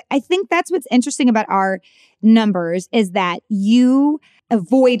think that's what's interesting about our numbers is that you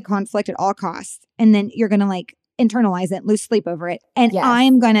avoid conflict at all costs. And then you're going to like internalize it, lose sleep over it. And yes. I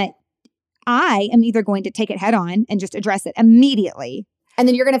am either going to take it head on and just address it immediately. And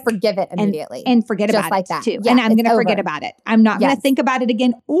then you're going to forgive it immediately. And forget just about like it that. too. Yeah, and I'm going to forget about it. I'm not going to think about it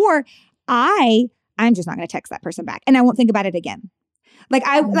again. Or I'm just not going to text that person back. And I won't think about it again. Like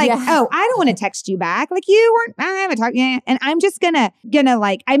I don't want to text you back. Like I haven't talked yet. And I'm just gonna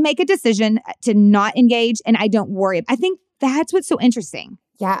like, I make a decision to not engage and I don't worry. I think that's what's so interesting.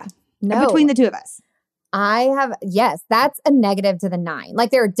 Yeah. No. between the two of us? Yes, that's a negative to the 9.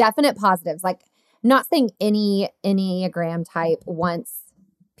 Like there are definite positives. Like not saying any Enneagram type wants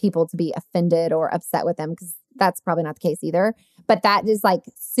people to be offended or upset with them, because that's probably not the case either. But that is like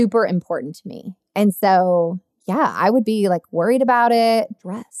super important to me. And so, yeah, I would be like worried about it.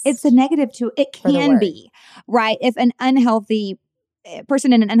 It's a negative too. It can be, right? If an unhealthy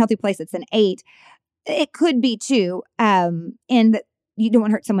person in an unhealthy place, it's an 8, it could be too. And you don't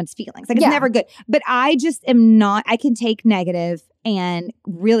want to hurt someone's feelings. Like it's never good. But I just am not, I can take negative and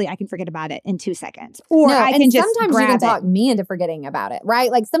really I can forget about it in 2 seconds. Or I can just sometimes you can talk me into forgetting about it,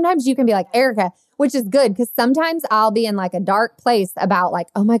 right? Like sometimes you can be like, Erica, which is good because sometimes I'll be in like a dark place about like,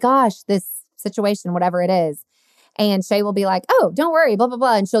 oh my gosh, this situation, whatever it is. And Shay will be like, oh, don't worry, blah, blah,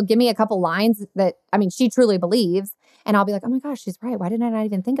 blah. And she'll give me a couple lines that, I mean, she truly believes. And I'll be like, oh my gosh, she's right. Why didn't I not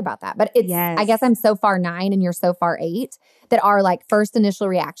even think about that? But it's, I guess I'm so far 9 and you're so far 8 that our like first initial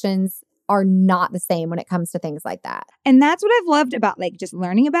reactions are not the same when it comes to things like that. And that's what I've loved about like just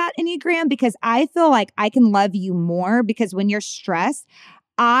learning about Enneagram, because I feel like I can love you more because when you're stressed,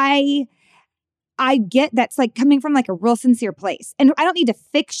 I get that's like coming from like a real sincere place. And I don't need to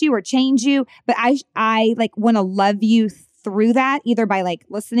fix you or change you, but I like want to love you through that, either by like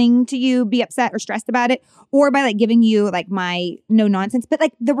listening to you be upset or stressed about it, or by like giving you like my no nonsense. But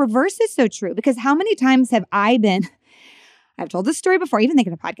like the reverse is so true, because how many times have I've told this story before, even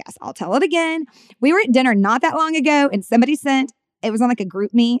thinking a podcast. I'll tell it again. We were at dinner not that long ago and somebody it was on like a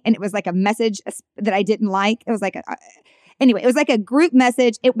group me and it was like a message that I didn't like. It was like, anyway, it was like a group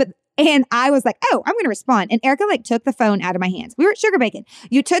message. And I was like, oh, I'm going to respond. And Erica like took the phone out of my hands. We were at Sugar Bacon.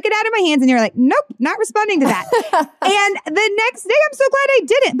 You took it out of my hands and you're like, nope, not responding to that. And the next day, I'm so glad I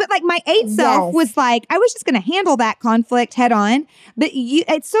didn't. But like my 8 self was like, I was just going to handle that conflict head on. But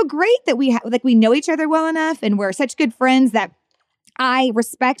it's so great that we we know each other well enough and we're such good friends that I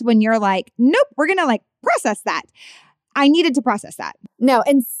respect when you're like, nope, we're going to like process that. I needed to process that. No.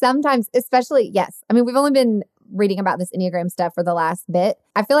 And sometimes, especially, yes. I mean, we've only been reading about this Enneagram stuff for the last bit.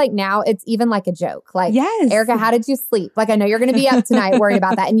 I feel like now it's even like a joke. Like, Erica, how did you sleep? Like, I know you're going to be up tonight worried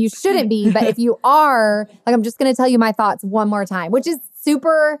about that and you shouldn't be. But if you are, like, I'm just going to tell you my thoughts one more time, which is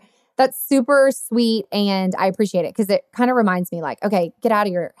that's super sweet. And I appreciate it because it kind of reminds me like, okay, get out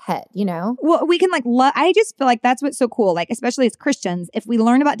of your head, you know? Well, we can like, I just feel like that's what's so cool. Like, especially as Christians, if we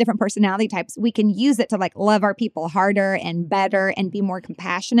learn about different personality types, we can use it to like love our people harder and better and be more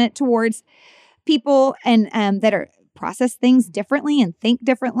compassionate towards people and that are process things differently and think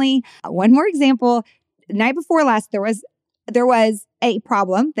differently. One more example, the night before last, there was a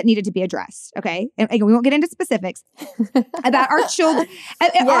problem that needed to be addressed. Okay. And we won't get into specifics about our children.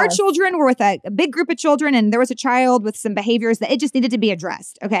 Our children were with a big group of children and there was a child with some behaviors that it just needed to be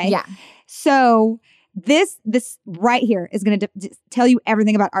addressed. Okay. Yeah. So this right here is going to tell you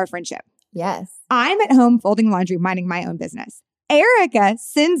everything about our friendship. Yes. I'm at home folding laundry, minding my own business. Erica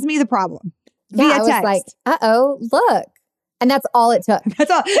sends me the problem. Yeah, I was like, uh-oh, look. And that's all it took.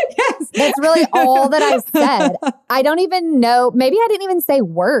 That's all. Yes. That's really all that I said. I don't even know. Maybe I didn't even say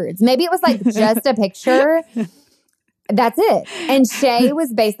words. Maybe it was like just a picture. That's it. And Shay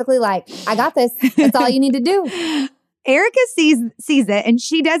was basically like, I got this. That's all you need to do. Erica sees it and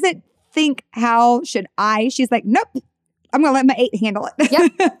she doesn't think, how should I? She's like, nope. I'm going to let my 8 handle it.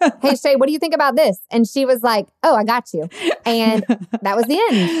 Yep. Hey, Shay, what do you think about this? And she was like, oh, I got you. And that was the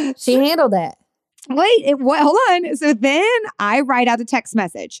end. She handled it. Wait, hold on. So then I write out a text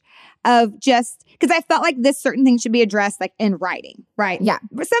message of just, because I felt like this certain thing should be addressed like in writing, right? Yeah.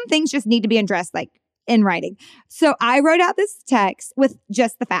 But some things just need to be addressed like in writing. So I wrote out this text with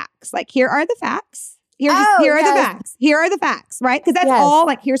just the facts. Like, here are the facts. Here are the facts. Here are the facts, right? Because that's all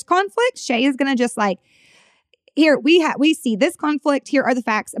like, here's conflict. Shay is going to just like, here, we see this conflict. Here are the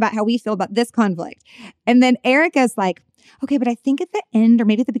facts about how we feel about this conflict. And then Erica's like, okay, but I think at the end or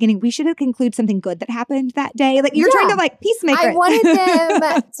maybe at the beginning, we should include something good that happened that day. Like you're trying to like peacemaker. I wanted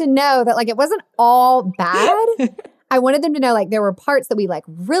them to know that like it wasn't all bad. I wanted them to know like there were parts that we like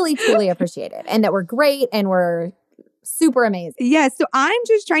really, truly appreciated and that were great and were super amazing. Yes. So I'm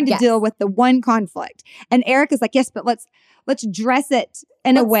just trying to deal with the one conflict. And Erica's like, yes, but let's dress it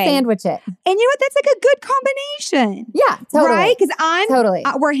in a way. Sandwich it. And you know what? That's like a good combination. Yeah, totally. Right?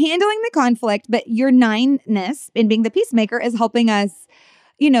 Because we're handling the conflict, but your 9-ness in being the peacemaker is helping us,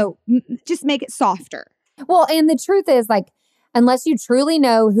 just make it softer. Well, and the truth is like, unless you truly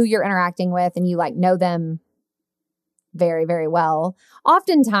know who you're interacting with and you like know them very, very well,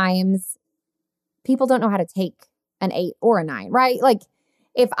 oftentimes people don't know how to take an 8 or a 9, right? Like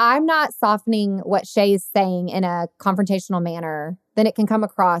if I'm not softening what Shay is saying in a confrontational manner, then it can come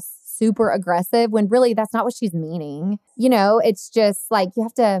across super aggressive when really that's not what she's meaning. It's just like you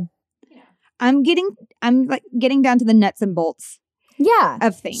have to I'm like getting down to the nuts and bolts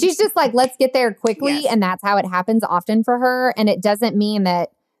of things. She's just like, let's get there quickly. Yes. And that's how it happens often for her. And it doesn't mean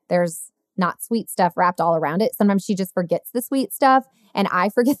that there's not sweet stuff wrapped all around it. Sometimes she just forgets the sweet stuff. And I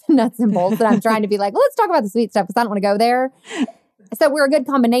forget the nuts and bolts. And I'm trying to be like, well, let's talk about the sweet stuff because I don't want to go there. So we're a good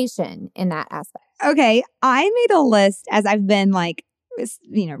combination in that aspect. Okay. I made a list as I've been like,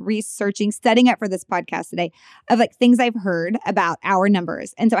 researching, studying up for this podcast today of like things I've heard about our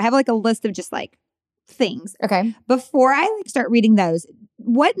numbers. And so I have like a list of just like things. Okay. Before I like start reading those,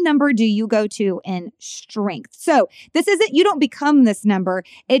 what number do you go to in strength? So this isn't, you don't become this number.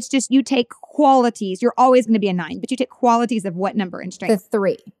 It's just you take qualities. You're always going to be a 9, but you take qualities of what number in strength? The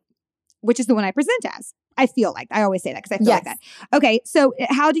 3. Which is the one I present as. I feel like. I always say that because I feel like that. Okay. So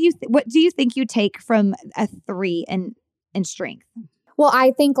how do you, what do you think you take from a 3 in strength? Well,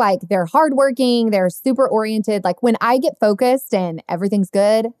 I think like they're hardworking, they're super oriented. Like when I get focused and everything's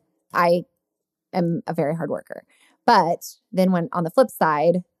good, I am a very hard worker. But then when on the flip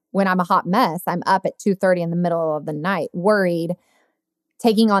side, when I'm a hot mess, I'm up at 2:30 in the middle of the night, worried,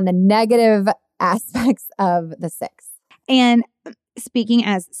 taking on the negative aspects of the 6. And speaking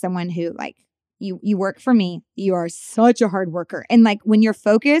as someone who like you work for me, you are such a hard worker. And like when you're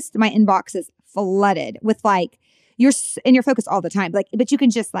focused, my inbox is flooded with like, you're focused all the time. Like, but you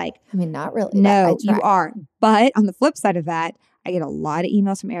can just like, I mean, not really. No, you are. But on the flip side of that, I get a lot of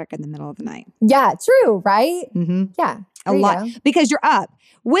emails from Erica in the middle of the night. Yeah, true, right? Mm-hmm. Yeah. A lot because you're up,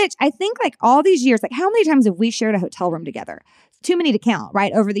 which I think like all these years, like how many times have we shared a hotel room together? Too many to count,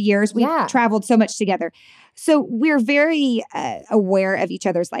 right? Over the years, we've traveled so much together. So we're very aware of each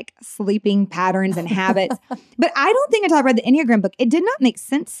other's like sleeping patterns and habits. But I don't think until I read the Enneagram book, it did not make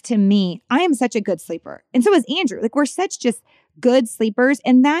sense to me. I am such a good sleeper. And so is Andrew. Like we're such just good sleepers.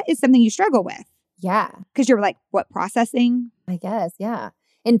 And that is something you struggle with. Yeah. Because you're like, what, processing? I guess, yeah.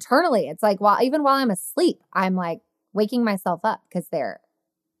 Internally, it's like, even while I'm asleep, I'm like waking myself up because there's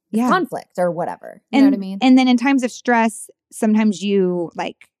conflict or whatever. You know what I mean? And then in times of stress, sometimes you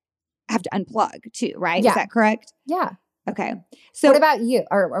like have to unplug too, right? Yeah. Is that correct? Yeah. Okay. So what about you?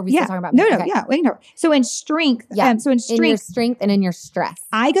 Or are we still talking about me? No, okay. yeah. We can talk. So in strength, in your strength and in your stress.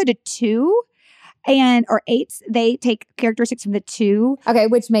 I go to 2 or 8. They take characteristics from the 2. Okay,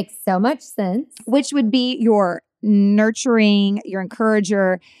 which makes so much sense. Which would be your nurturing, your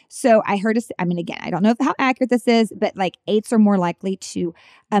encourager. So I heard, again, I don't know how accurate this is, but like 8s are more likely to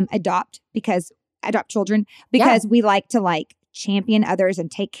adopt children because we like to like champion others and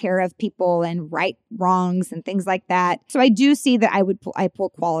take care of people and right wrongs and things like that. So I do see that I pull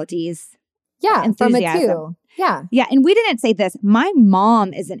qualities. Yeah, from a 2. Yeah. Yeah. And we didn't say this. My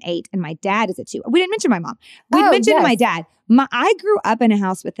mom is an 8 and my dad is a 2. We didn't mention my mom. We mentioned my dad. I grew up in a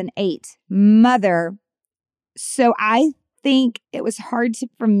house with an 8 mother. So I think it was hard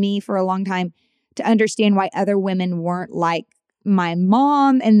for me for a long time to understand why other women weren't like my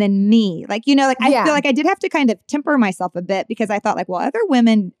mom and then me. Like, I feel like I did have to kind of temper myself a bit because I thought like, well, other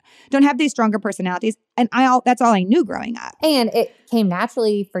women don't have these stronger personalities. And that's all I knew growing up. And it came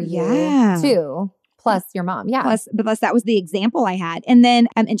naturally for you too. Plus your mom. Yeah. Plus that was the example I had. And then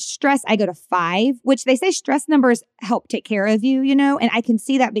in stress, I go to 5, which they say stress numbers help take care of you, and I can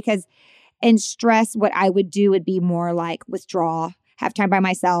see that because in stress, what I would do would be more like withdraw, have time by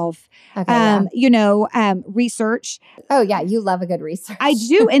myself, research. Oh yeah. You love a good research. I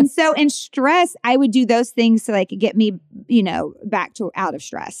do. And so in stress, I would do those things to like get me, back to out of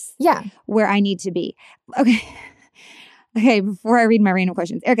stress. Yeah. Where I need to be. Okay. Before I read my random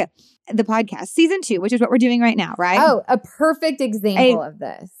questions, Erica, the podcast season 2, which is what we're doing right now, right? Oh, a perfect example of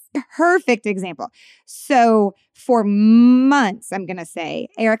this. Perfect example. So for months, I'm going to say,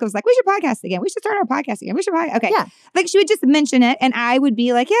 Erica was like, we should podcast again. We should start our podcast again. We should podcast. Okay. Yeah. Like she would just mention it and I would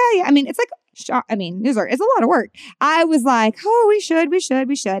be like, yeah. I mean, it's like, it's a lot of work. I was like, oh, we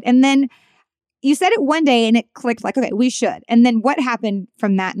should. And then you said it one day and it clicked like, okay, we should. And then what happened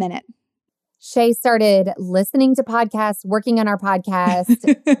from that minute? Shay started listening to podcasts, working on our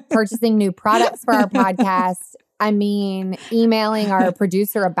podcast, purchasing new products for our podcast. I mean, emailing our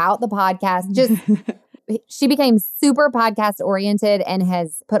producer about the podcast. She became super podcast oriented and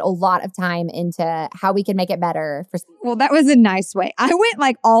has put a lot of time into how we can make it better. Well, that was a nice way. I went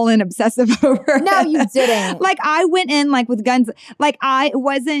like all in obsessive over. No, you didn't. Like I went in like with guns. Like it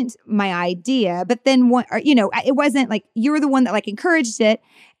wasn't my idea, but then it wasn't like you were the one that like encouraged it.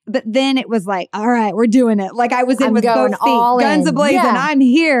 But then it was like, all right, we're doing it. Like I was in with both feet, guns ablazing. Yeah. I'm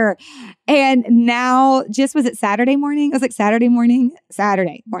here. And now, was it Saturday morning? It was like Saturday morning.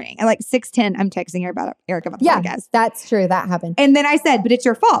 At like 6:10, I'm texting her about Erica about the podcast. That's true. That happened. And then I said, but it's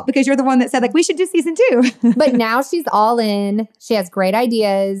your fault because you're the one that said like, we should do season 2. But now she's all in. She has great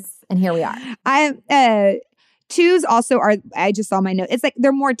ideas. And here we are. Twos also are, I just saw my note. It's like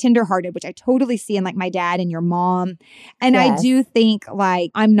they're more tenderhearted, which I totally see in like my dad and your mom. And I do think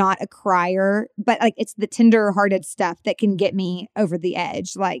like I'm not a crier, but like it's the tenderhearted stuff that can get me over the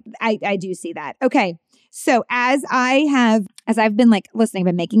edge. Like I do see that. Okay. So as I've been like listening, I've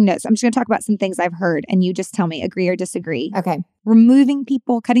been making notes. I'm just going to talk about some things I've heard and you just tell me agree or disagree. Okay. Removing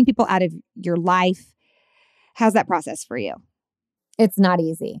people, cutting people out of your life. How's that process for you? It's not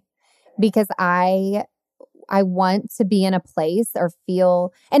easy because I want to be in a place or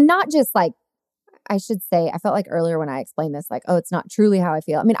feel, and not just like, I should say, I felt like earlier when I explained this, like, oh, it's not truly how I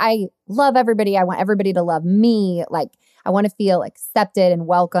feel. I mean, I love everybody. I want everybody to love me. Like, I want to feel accepted and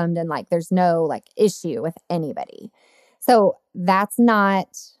welcomed and like there's no like issue with anybody. So it's not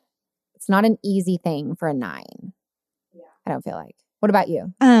an easy thing for a 9. Yeah. I don't feel like. What about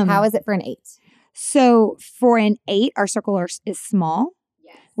you? How is it for an 8? So for an 8, our circle is small.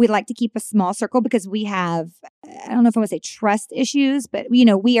 We like to keep a small circle because we have, I don't know if I want to say trust issues, but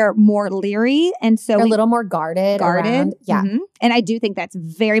we are more leery. And so we're a little more guarded. Around. Yeah. Mm-hmm. And I do think that's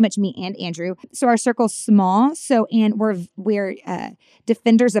very much me and Andrew. So our circle's small. So, and we're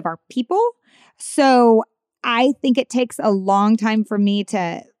defenders of our people. So I think it takes a long time for me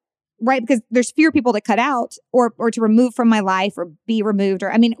to, right? Because there's fewer people to cut out or to remove from my life or be removed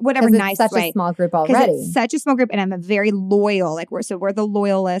or, I mean, whatever nice way. It's such a small group already. It's such a small group and I'm a very loyal, like we're the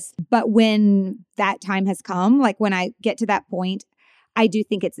loyalists. But when that time has come, like when I get to that point, I do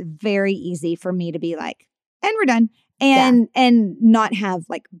think it's very easy for me to be like, and we're done. And not have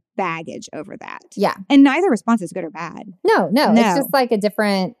like baggage over that. Yeah. And neither response is good or bad. No. It's just like a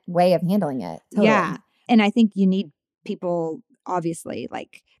different way of handling it. Totally. Yeah. And I think you need people, obviously,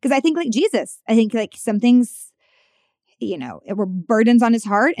 like, because I think like Jesus, I think like some things, it were burdens on his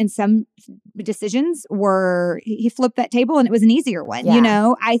heart and some decisions he flipped that table and it was an easier one.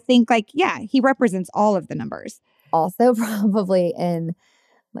 Yeah. I think like, he represents all of the numbers. Also probably in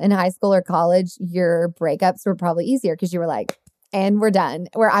high school or college, your breakups were probably easier because you were like, and we're done.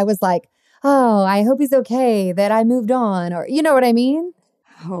 Where I was like, oh, I hope he's okay that I moved on. Or you know what I mean?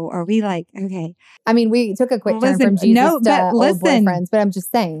 Oh, are we like, okay. I mean, we took a quick turn from Jesus to old boyfriends, but I'm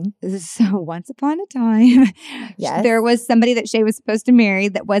just saying. So once upon a time, there was somebody that Shay was supposed to marry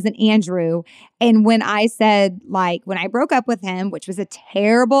that wasn't Andrew. And when I said, like, when I broke up with him, which was a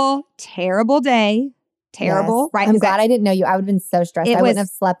terrible, terrible day, right? I'm glad I didn't know you. I would have been so stressed. I wouldn't have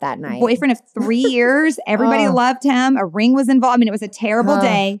slept that night. Boyfriend of 3 years. Everybody loved him. A ring was involved. I mean, it was a terrible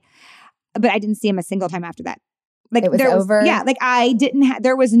day, but I didn't see him a single time after that. Like it was over. Yeah. Like I didn't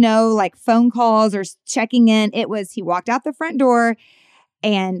there was no like phone calls or checking in. It was, he walked out the front door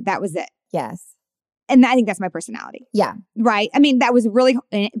and that was it. Yes. And I think that's my personality. Yeah. Right. I mean, that was really,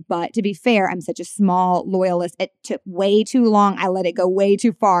 but to be fair, I'm such a small loyalist. It took way too long. I let it go way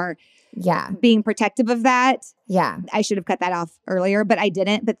too far. Yeah. Being protective of that. Yeah. I should have cut that off earlier, but I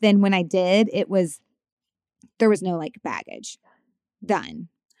didn't. But then when I did, there was no like baggage. Done.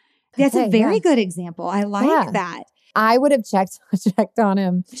 That's a very good example. I like that. I would have checked on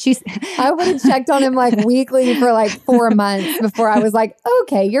him. I would have checked on him like weekly for like 4 months before I was like,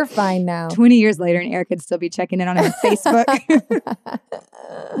 okay, you're fine now. 20 years later and Eric could still be checking in on him on Facebook.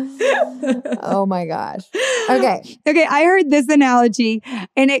 Oh my gosh. Okay. I heard this analogy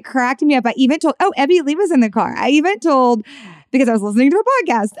and it cracked me up. I even told, Ebby Lee was in the car. I even told, because I was listening to a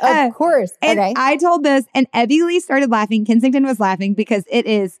podcast. Of course. And I told this and Ebby Lee started laughing. Kensington was laughing because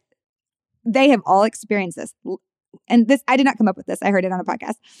they have all experienced this. And this, I did not come up with this. I heard it on a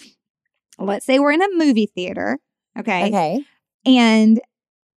podcast. Let's say we're in a movie theater. Okay. And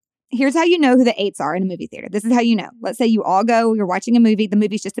here's how you know who the 8s are in a movie theater. This is how you know. Let's say you all go, you're watching a movie. The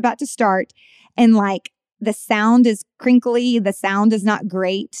movie's just about to start. And like the sound is crinkly. The sound is not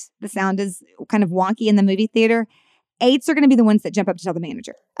great. The sound is kind of wonky in the movie theater. 8s are going to be the ones that jump up to tell the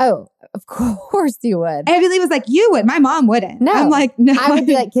manager. Oh, of course you would. Ebby Lee was like, you would. My mom wouldn't. No. I'm like, no. I would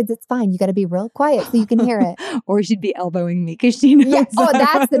be like, kids, it's fine. You got to be real quiet so you can hear it. Or she'd be elbowing me because she knows. Yeah. Oh,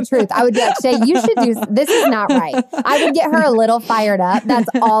 that's the truth. I would be like, Shay, you should this is not right. I would get her a little fired up. That's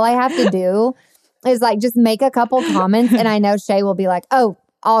all I have to do is like just make a couple comments and I know Shay will be like, oh,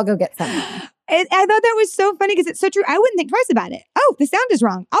 I'll go get some. I thought that was so funny because it's so true. I wouldn't think twice about it. Oh, the sound is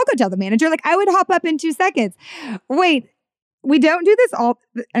wrong. I'll go tell the manager. Like I would hop up in 2 seconds. Wait. We don't do this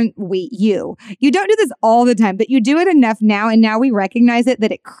you don't do this all the time, but you do it enough now. And now we recognize it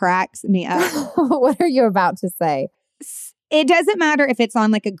that it cracks me up. What are you about to say? It doesn't matter if it's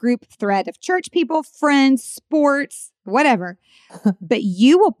on like a group thread of church people, friends, sports, whatever, but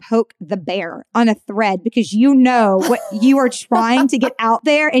you will poke the bear on a thread because you know what you are trying to get out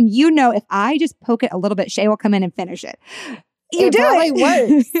there. And you know, if I just poke it a little bit, Shay will come in and finish it. it probably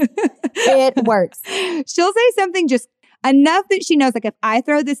works. It works. She'll say something just enough that she knows, like, if I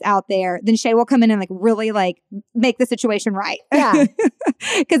throw this out there, then Shay will come in and like really like make the situation right. Yeah.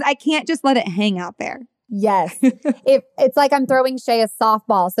 Because I can't just let it hang out there. Yes. It's like I'm throwing Shay a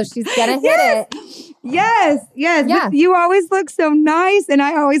softball, so she's gonna hit it. Yes. Yeah. But you always look so nice, and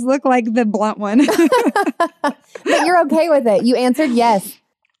I always look like the blunt one. But you're okay with it. You answered yes.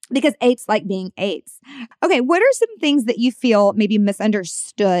 Because 8s like being 8s. Okay, what are some things that you feel maybe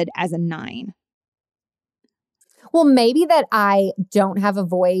misunderstood as a 9? Well, maybe that I don't have a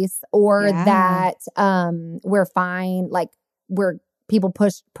voice, or that we're fine, like people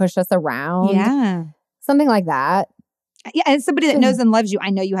push us around. Yeah. Something like that. Yeah, as somebody that knows and loves you, I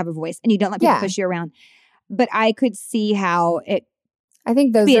know you have a voice and you don't let people push you around. But I could see how it... I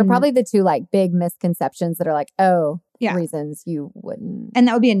think those are probably the two like big misconceptions that are like, reasons you wouldn't. And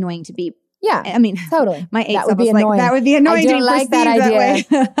that would be annoying to be. Yeah. I mean, totally. My 8 that would be annoying. Like, that would be annoying to be like that idea.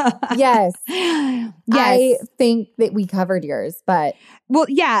 Yes. Yes. I think that we covered yours, but. Well,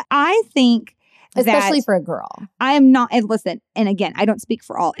 yeah, I think. Especially for a girl. I am not, and listen, and again, I don't speak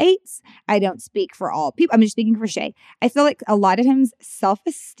for all 8s. I don't speak for all people. I'm just speaking for Shay. I feel like a lot of times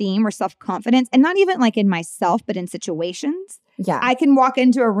self-esteem or self-confidence, and not even like in myself, but in situations. Yeah. I can walk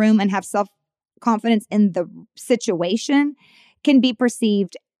into a room and have self-confidence in the situation can be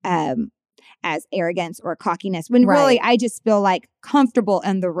perceived as arrogance or cockiness, when really I just feel like comfortable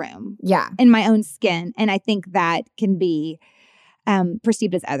in the room. Yeah. In my own skin. And I think that can be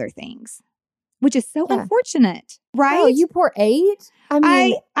perceived as other things. Which is so unfortunate, right? Oh, you poor 8. I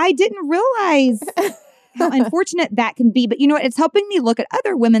mean, I didn't realize how unfortunate that can be. But you know what? It's helping me look at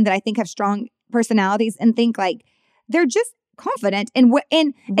other women that I think have strong personalities and think like they're just confident. And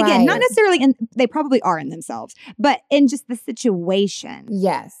again, not necessarily they probably are in themselves, but in just the situation.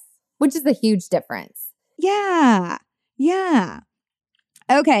 Yes. Which is a huge difference. Yeah. Yeah.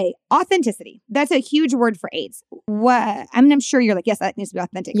 Okay, authenticity. That's a huge word for 8s. What? I'm sure you're like, yes, that needs to be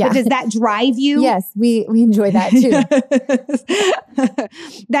authentic. Yeah. But does that drive you? Yes, we enjoy that too.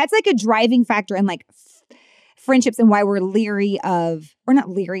 That's like a driving factor in like friendships and why we're leery of, or not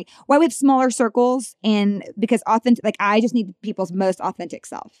leery, why we have smaller circles, and because authentic, like I just need people's most authentic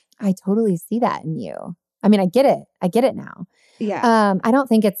self. I totally see that in you. I mean, I get it. I get it now. Yeah. I don't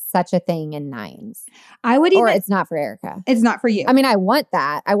think it's such a thing in 9s. Or it's not for Erica. It's not for you. I mean, I want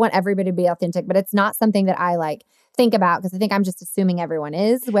that. I want everybody to be authentic, but it's not something that I like think about, because I think I'm just assuming everyone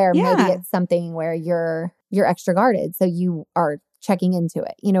is, where maybe it's something where you're extra guarded. So you are checking into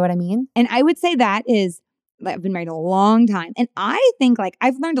it. You know what I mean? And I would say that is, like, I've been married a long time. And I think like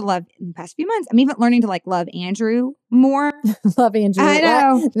I've learned to love in the past few months. I'm even learning to like love Andrew more. Love Andrew. I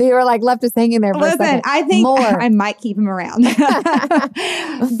know. You were like left us hanging there for a second. I think more. I might keep him around.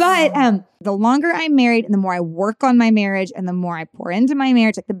 But the longer I'm married and the more I work on my marriage and the more I pour into my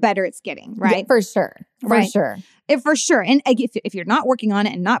marriage, like the better it's getting, right? Yeah, for sure. For sure. For sure. And if you're not working on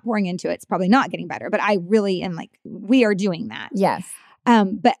it and not pouring into it, it's probably not getting better. But I really am like, we are doing that. Yes.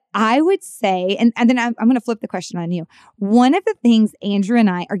 But I would say, and then I'm going to flip the question on you. One of the things Andrew and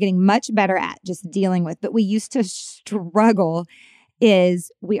I are getting much better at just dealing with, but we used to struggle,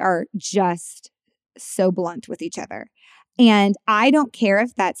 is we are just so blunt with each other. And I don't care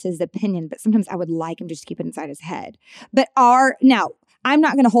if that's his opinion, but sometimes I would like him to just keep it inside his head. But now, I'm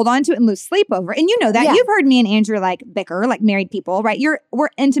not going to hold on to it and lose sleep over it. And you know that. Yeah. You've heard me and Andrew like bicker, like married people, right? We're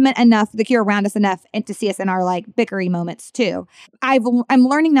intimate enough, like you're around us enough and to see us in our like bickery moments too. I'm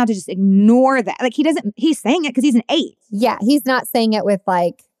learning now to just ignore that. Like he's saying it because he's an 8. Yeah. He's not saying it with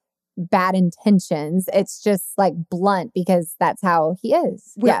like bad intentions. It's just like blunt because that's how he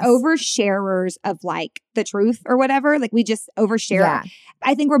is. We're oversharers of like the truth or whatever. Like we just overshare. Yeah.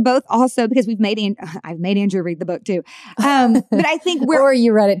 I think we're both also, because I've made Andrew read the book too. But I think or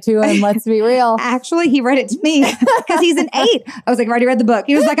you read it to him. Let's be real. Actually, he read it to me because he's an 8. I was like, I've already read the book.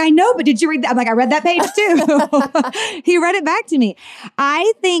 He was like, I know, but did you read that? I'm like, I read that page too. He read it back to me.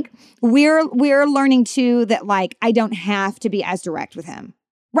 I think we're learning too that like, I don't have to be as direct with him.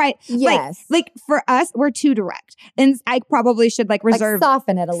 Right. Yes. Like for us, we're too direct. And I probably should like reserve. Like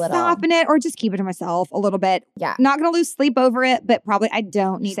soften it a little. Soften it or just keep it to myself a little bit. Yeah. Not going to lose sleep over it, but probably I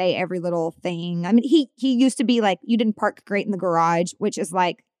don't need to say every little thing. I mean, he used to be like, you didn't park great in the garage, which is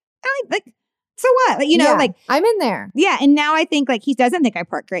like, so what? Like, like I'm in there. Yeah. And now I think like he doesn't think I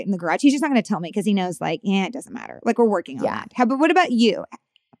park great in the garage. He's just not going to tell me because he knows like, it doesn't matter. Like we're working on that. But what about you?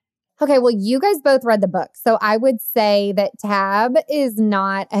 Okay, well, you guys both read the book. So I would say that Tab is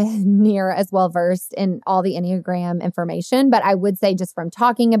not near as well versed in all the Enneagram information, but I would say just from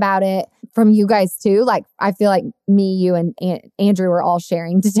talking about it, from you guys too, like I feel like me, you, and Andrew are all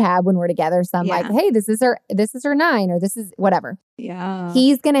sharing to Tab when we're together. So I'm like, hey, this is her 9, or this is whatever. Yeah.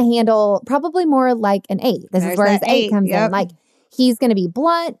 He's going to handle probably more like an 8. This is where his 8 comes in. Like he's going to be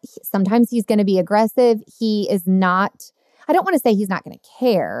blunt. Sometimes he's going to be aggressive. He is not, I don't want to say he's not going to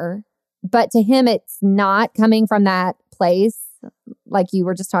care. But to him, it's not coming from that place like you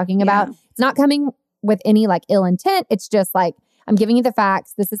were just talking about. It's not coming with any like ill intent. It's just like, I'm giving you the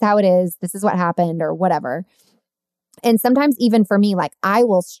facts. This is how it is. This is what happened or whatever. And sometimes even for me, like I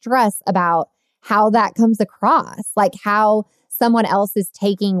will stress about how that comes across, like how someone else is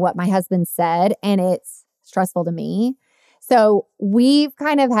taking what my husband said and it's stressful to me. So we've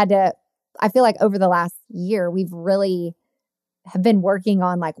kind of had to, I feel like over the last year, we've really have been working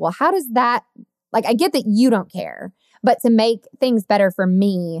on like, well, how does that, like, I get that you don't care, but to make things better for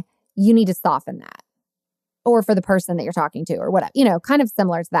me, you need to soften that, or for the person that you're talking to or whatever, kind of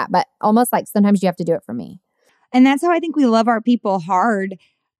similar to that, but almost like sometimes you have to do it for me. And that's how I think we love our people hard.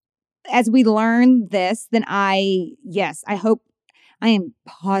 As we learn this, then I hope, I am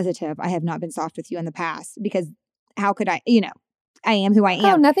positive I have not been soft with you in the past, because how could I, I am who I am.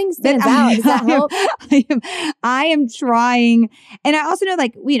 Oh, nothing stands out. Does that help? I am trying. And I also know,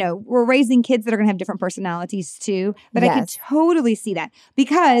 like, we're raising kids that are going to have different personalities too. But I can totally see that,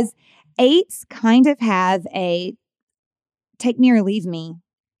 because 8s kind of have a take me or leave me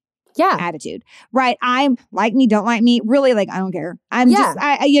attitude, right? I'm like me, don't like me. Really, like, I don't care. I'm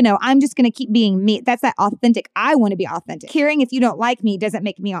just going to keep being me. That's that authentic. I want to be authentic. Caring if you don't like me doesn't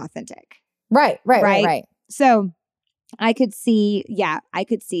make me authentic. Right. So I could see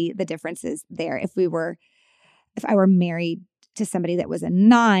the differences there. If I were married to somebody that was a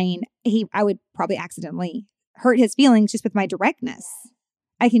 9, I would probably accidentally hurt his feelings just with my directness.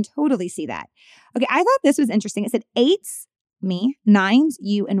 I can totally see that. Okay, I thought this was interesting. It said 8s, me, 9s,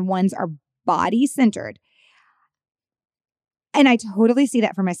 you, and 1s are body centered. And I totally see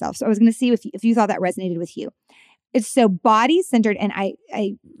that for myself. So I was going to see if you thought that resonated with you. It's so body centered. And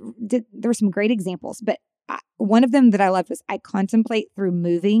there were some great examples, but one of them that I loved was I contemplate through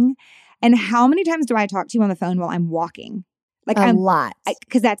moving. And how many times do I talk to you on the phone while I'm walking? Like a lot.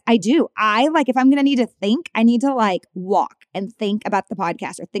 Because I do. I like, if I'm going to need to think, I need to like walk and think about the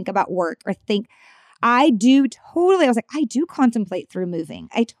podcast or think about work or think. I was like, I do contemplate through moving.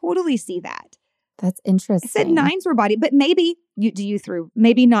 I totally see that. That's interesting. I said 9s were body, but maybe you through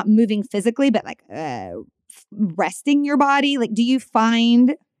maybe not moving physically, but like resting your body. Like, do you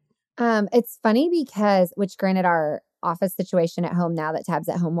find? It's funny because, which granted our office situation at home now that Tab's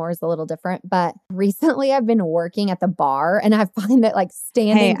at home more is a little different, but recently I've been working at the bar and I find that like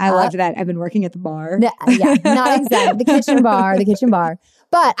standing I loved that. I've been working at the bar. Yeah, not exactly. The kitchen bar.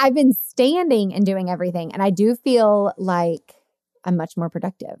 But I've been standing and doing everything. And I do feel like I'm much more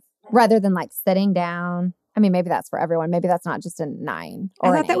productive rather than like sitting down. I mean, maybe that's for everyone. Maybe that's not just a 9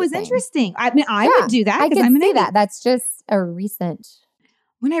 or I thought that was thing. Interesting. I mean, I would do that. I can see that. That's just a recent.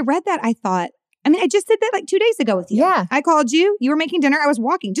 When I read that, I thought, I just did that like 2 days ago with you. Yeah. I called you. You were making dinner. I was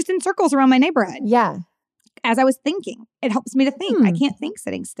walking just in circles around my neighborhood. Yeah. As I was thinking. It helps me to think. I can't think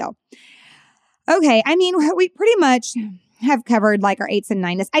sitting still. Okay. We pretty much have covered like our 8s and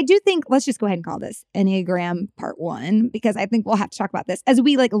 9s. I do think, let's just go ahead and call this Enneagram Part 1, because I think we'll have to talk about this as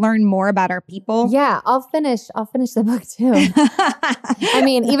we like learn more about our people. Yeah. I'll finish the book too.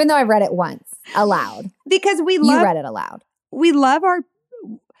 Even though I've read it once aloud. Because you read it aloud.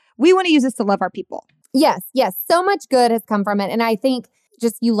 We want to use this to love our people. Yes. So much good has come from it. And I think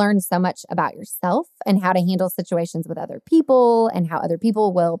just you learn so much about yourself and how to handle situations with other people and how other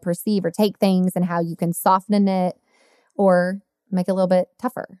people will perceive or take things and how you can soften it or make it a little bit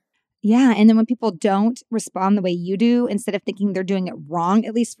tougher. Yeah. And then when people don't respond the way you do, instead of thinking they're doing it wrong,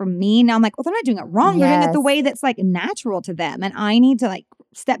 at least for me, now I'm like, well, they're not doing it wrong. They're doing it the way that's like natural to them. And I need to like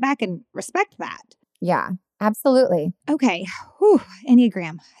step back and respect that. Yeah. Absolutely. Okay.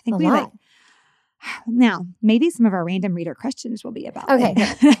 Enneagram. I think now, maybe some of our random reader questions will be about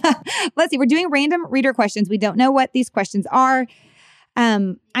it. Let's see. We're doing random reader questions. We don't know what these questions are.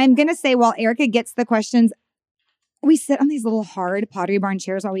 I'm going to say while Erica gets the questions, we sit on these little hard Pottery Barn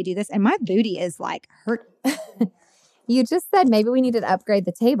chairs while we do this, and my booty is like hurt. You just said maybe we need to upgrade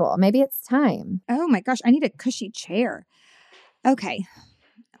the table. Maybe it's time. Oh my gosh. I need a cushy chair. Okay.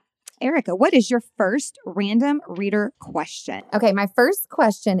 Erica, what is your first random reader question? Okay, my first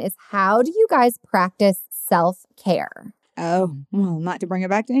question is, how do you guys practice self-care? Oh, well, not to bring it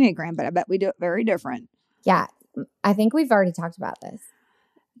back to Enneagram, but I bet we do it very different. Yeah, I think we've already talked about this.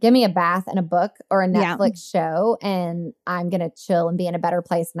 Give me a bath and a book or a Yeah. Netflix show, and I'm going to chill and be in a better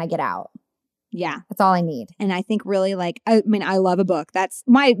place when I get out. Yeah. That's all I need. And I think really I love a book. That's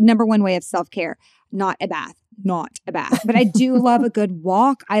my number one way of self-care. Not a bath. But I do love a good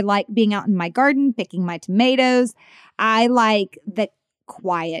walk. I like being out in my garden, picking my tomatoes. I like the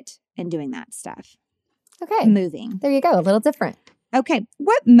quiet and doing that stuff. Okay. Moving. There you go. A little different. Okay.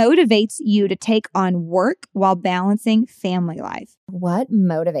 What motivates you to take on work while balancing family life? What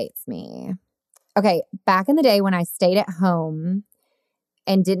motivates me? Okay. Back in the day when I stayed at home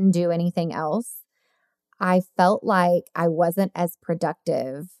and didn't do anything else, I felt like I wasn't as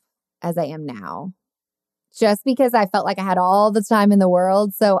productive as I am now. Just because I felt like I had all the time in the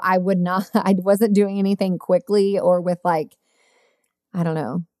world. So I wasn't doing anything quickly or with like, I don't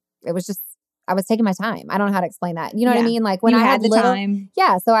know. It was just, I was taking my time. I don't know how to explain that. You know what I mean? Like when you I had the little, time.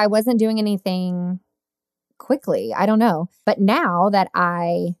 Yeah. So I wasn't doing anything quickly. I don't know. But now that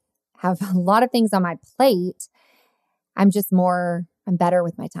I have a lot of things on my plate, I'm better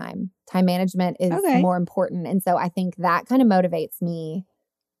with my time. Time management is more important. And so I think that kind of motivates me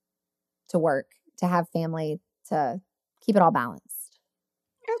to work, to have family, to keep it all balanced.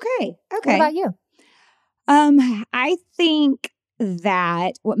 Okay. What about you? I think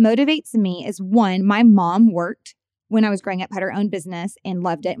that what motivates me is one, my mom worked when I was growing up, had her own business and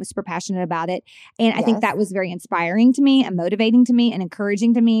loved it and was super passionate about it. And I think that was very inspiring to me and motivating to me and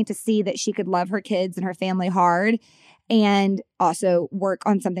encouraging to me to see that she could love her kids and her family hard and also work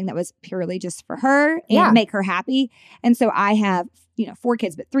on something that was purely just for her and make her happy. And so I have, 4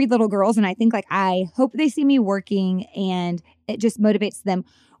 kids, but 3 little girls. And I think I hope they see me working and it just motivates them,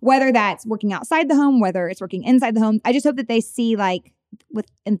 whether that's working outside the home, whether it's working inside the home. I just hope that they see with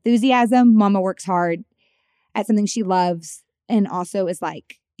enthusiasm, mama works hard at something she loves and also is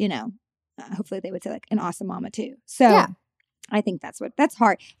hopefully they would say an awesome mama too. So I think that's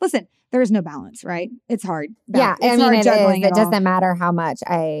hard. Listen, there is no balance, right? It's hard. Yeah. It's hard juggling it doesn't matter how much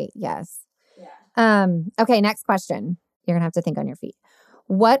yes. Yeah. Okay. Next question. You're going to have to think on your feet.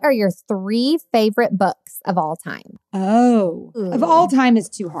 What are your 3 favorite books of all time? Oh, of all time is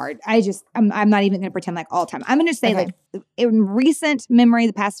too hard. I'm not even going to pretend like all time. I'm going to say in recent memory,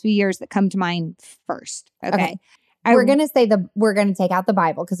 the past few years that come to mind first. Okay. We're going to take out the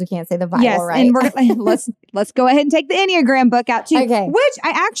Bible because we can't say the Bible, right? And let's go ahead and take the Enneagram book out too. Okay. Which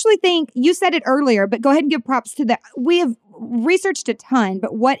I actually think you said it earlier, but go ahead and give props to that. We have researched a ton,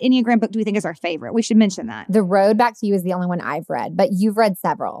 but what Enneagram book do we think is our favorite? We should mention that. The Road Back to You is the only one I've read, but you've read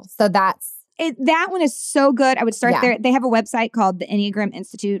several. So that one is so good. I would start there. They have a website called the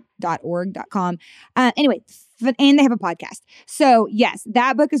EnneagramInstitute.org.com. Anyway, and they have a podcast. So yes,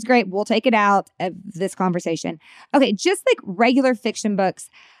 that book is great. We'll take it out of this conversation. Okay, just like regular fiction books,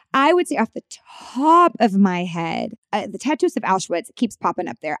 I would say off the top of my head, The Tattoos of Auschwitz keeps popping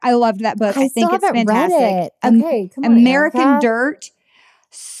up there. I loved that book. I think it's fantastic. Read it. Okay, come on, American Erica. Dirt.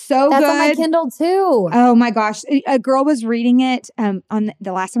 So That's good. on my Kindle too. Oh my gosh. A girl was reading it on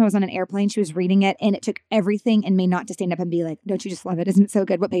the last time I was on an airplane. She was reading it and it took everything in me not to stand up and be like, don't you just love it? Isn't it so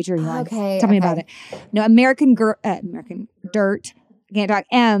good? What page are you on? Okay. Tell me about it. No, American Dirt. I can't talk.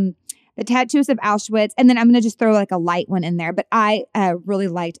 The Tattoos of Auschwitz. And then I'm going to just throw a light one in there. But I really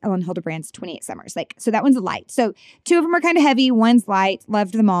liked Ellen Hildebrand's 28 Summers. So that one's a light. So 2 of them are kind of heavy. One's light.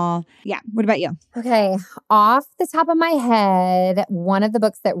 Loved them all. Yeah. What about you? Okay. Off the top of my head, one of the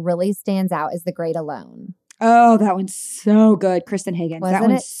books that really stands out is The Great Alone. Oh, that one's so good. Kristen Higgins. Wasn't that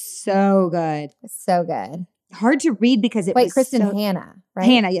one's so good. So good. Hard to read because it was Kristen Hanna, right?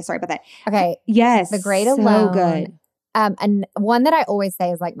 Hannah. Yeah. Sorry about that. Okay. Yes. The Great Alone. So good. And one that I always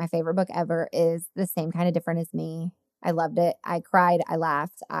say is my favorite book ever is The Same Kind of Different as Me. I loved it. I cried. I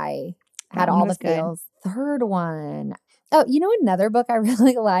laughed. I had all the feels. Third one. Oh, another book I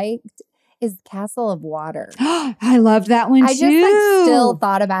really liked is Castle of Water. I loved that one too. I just still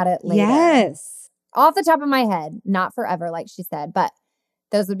thought about it later. Yes. Off the top of my head, not forever, like she said, but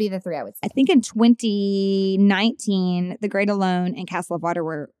those would be the 3 I would say. I think in 2019, The Great Alone and Castle of Water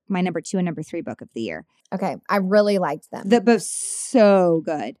were my number 2 and number 3 book of the year. Okay. I really liked them. They're both so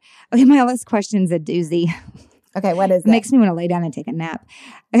good. Okay. My last question's a doozy. Okay. What is it? Makes me want to lay down and take a nap.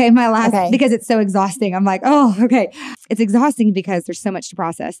 Okay. My last, because it's so exhausting. I'm like, oh, okay. It's exhausting because there's so much to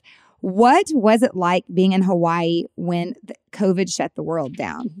process. What was it like being in Hawaii when COVID shut the world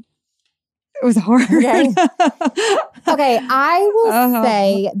down? It was hard. Okay. I will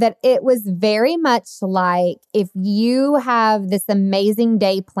say that it was very much like if you have this amazing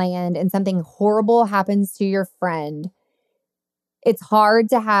day planned and something horrible happens to your friend, it's hard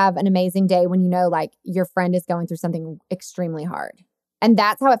to have an amazing day when your friend is going through something extremely hard. And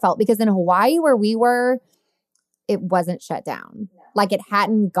that's how it felt because in Hawaii where we were, it wasn't shut down. Like it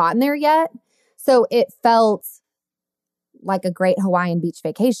hadn't gotten there yet. So it felt like a great Hawaiian beach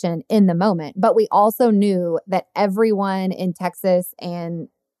vacation in the moment. But we also knew that everyone in Texas and,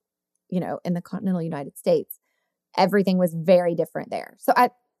 in the continental United States, everything was very different there. So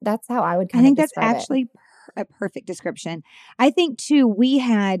that's how I would kind of describe it. I think that's actually a perfect description. I think too, we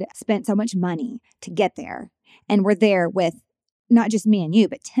had spent so much money to get there, and we're there with not just me and you,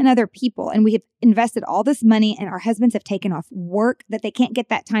 but 10 other people. And we have invested all this money, and our husbands have taken off work that they can't get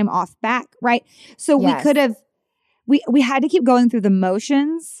that time off back. Right. So we could have, we had to keep going through the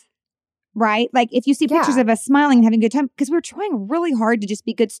motions, right? Like if you see pictures of us smiling and having a good time, because we're trying really hard to just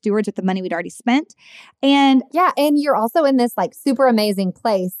be good stewards with the money we'd already spent. And and you're also in this like super amazing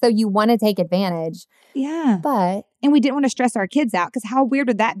place. So you want to take advantage. Yeah. And we didn't want to stress our kids out, because how weird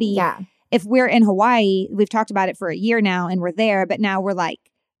would that be? Yeah. If we're in Hawaii, we've talked about it for a year now and we're there, but now we're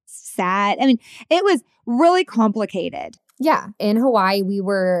like sad. I mean, it was really complicated. Yeah. In Hawaii, we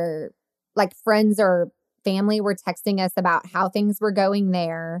were like friends or family were texting us about how things were going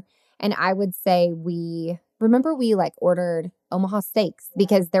there. And I would say we like ordered Omaha steaks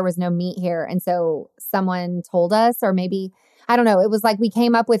because there was no meat here. And so someone told us, or maybe, I don't know, it was like we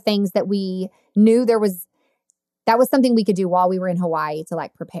came up with things that we knew that was something we could do while we were in Hawaii to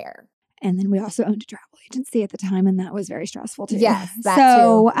like prepare. And then we also owned a travel agency at the time, and that was very stressful too. Yes, that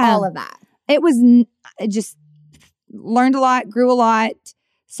too. All of that. It was just learned a lot, grew a lot.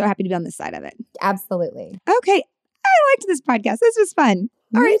 So happy to be on this side of it. Absolutely. Okay. I liked this podcast. This was fun.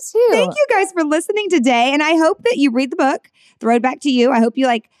 All right. too. Thank you guys for listening today. And I hope that you read the book, throw it back to you. I hope you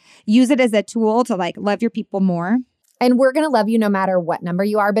use it as a tool to love your people more. And we're going to love you no matter what number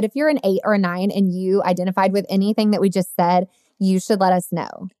you are. But if you're an 8 or a 9 and you identified with anything that we just said, you should let us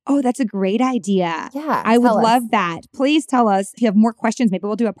know. Oh, that's a great idea. Yeah. I would love that. Please tell us if you have more questions. Maybe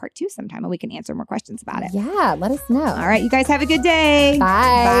we'll do a part 2 sometime and we can answer more questions about it. Yeah, let us know. All right. You guys have a good day.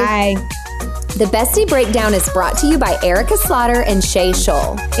 Bye. Bye. The Bestie Breakdown is brought to you by Erica Slaughter and Shay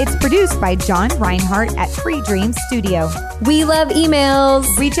Scholl. It's produced by John Reinhardt at Free Dreams Studio. We love emails.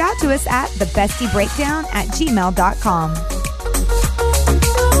 Reach out to us at thebestiebreakdown@gmail.com.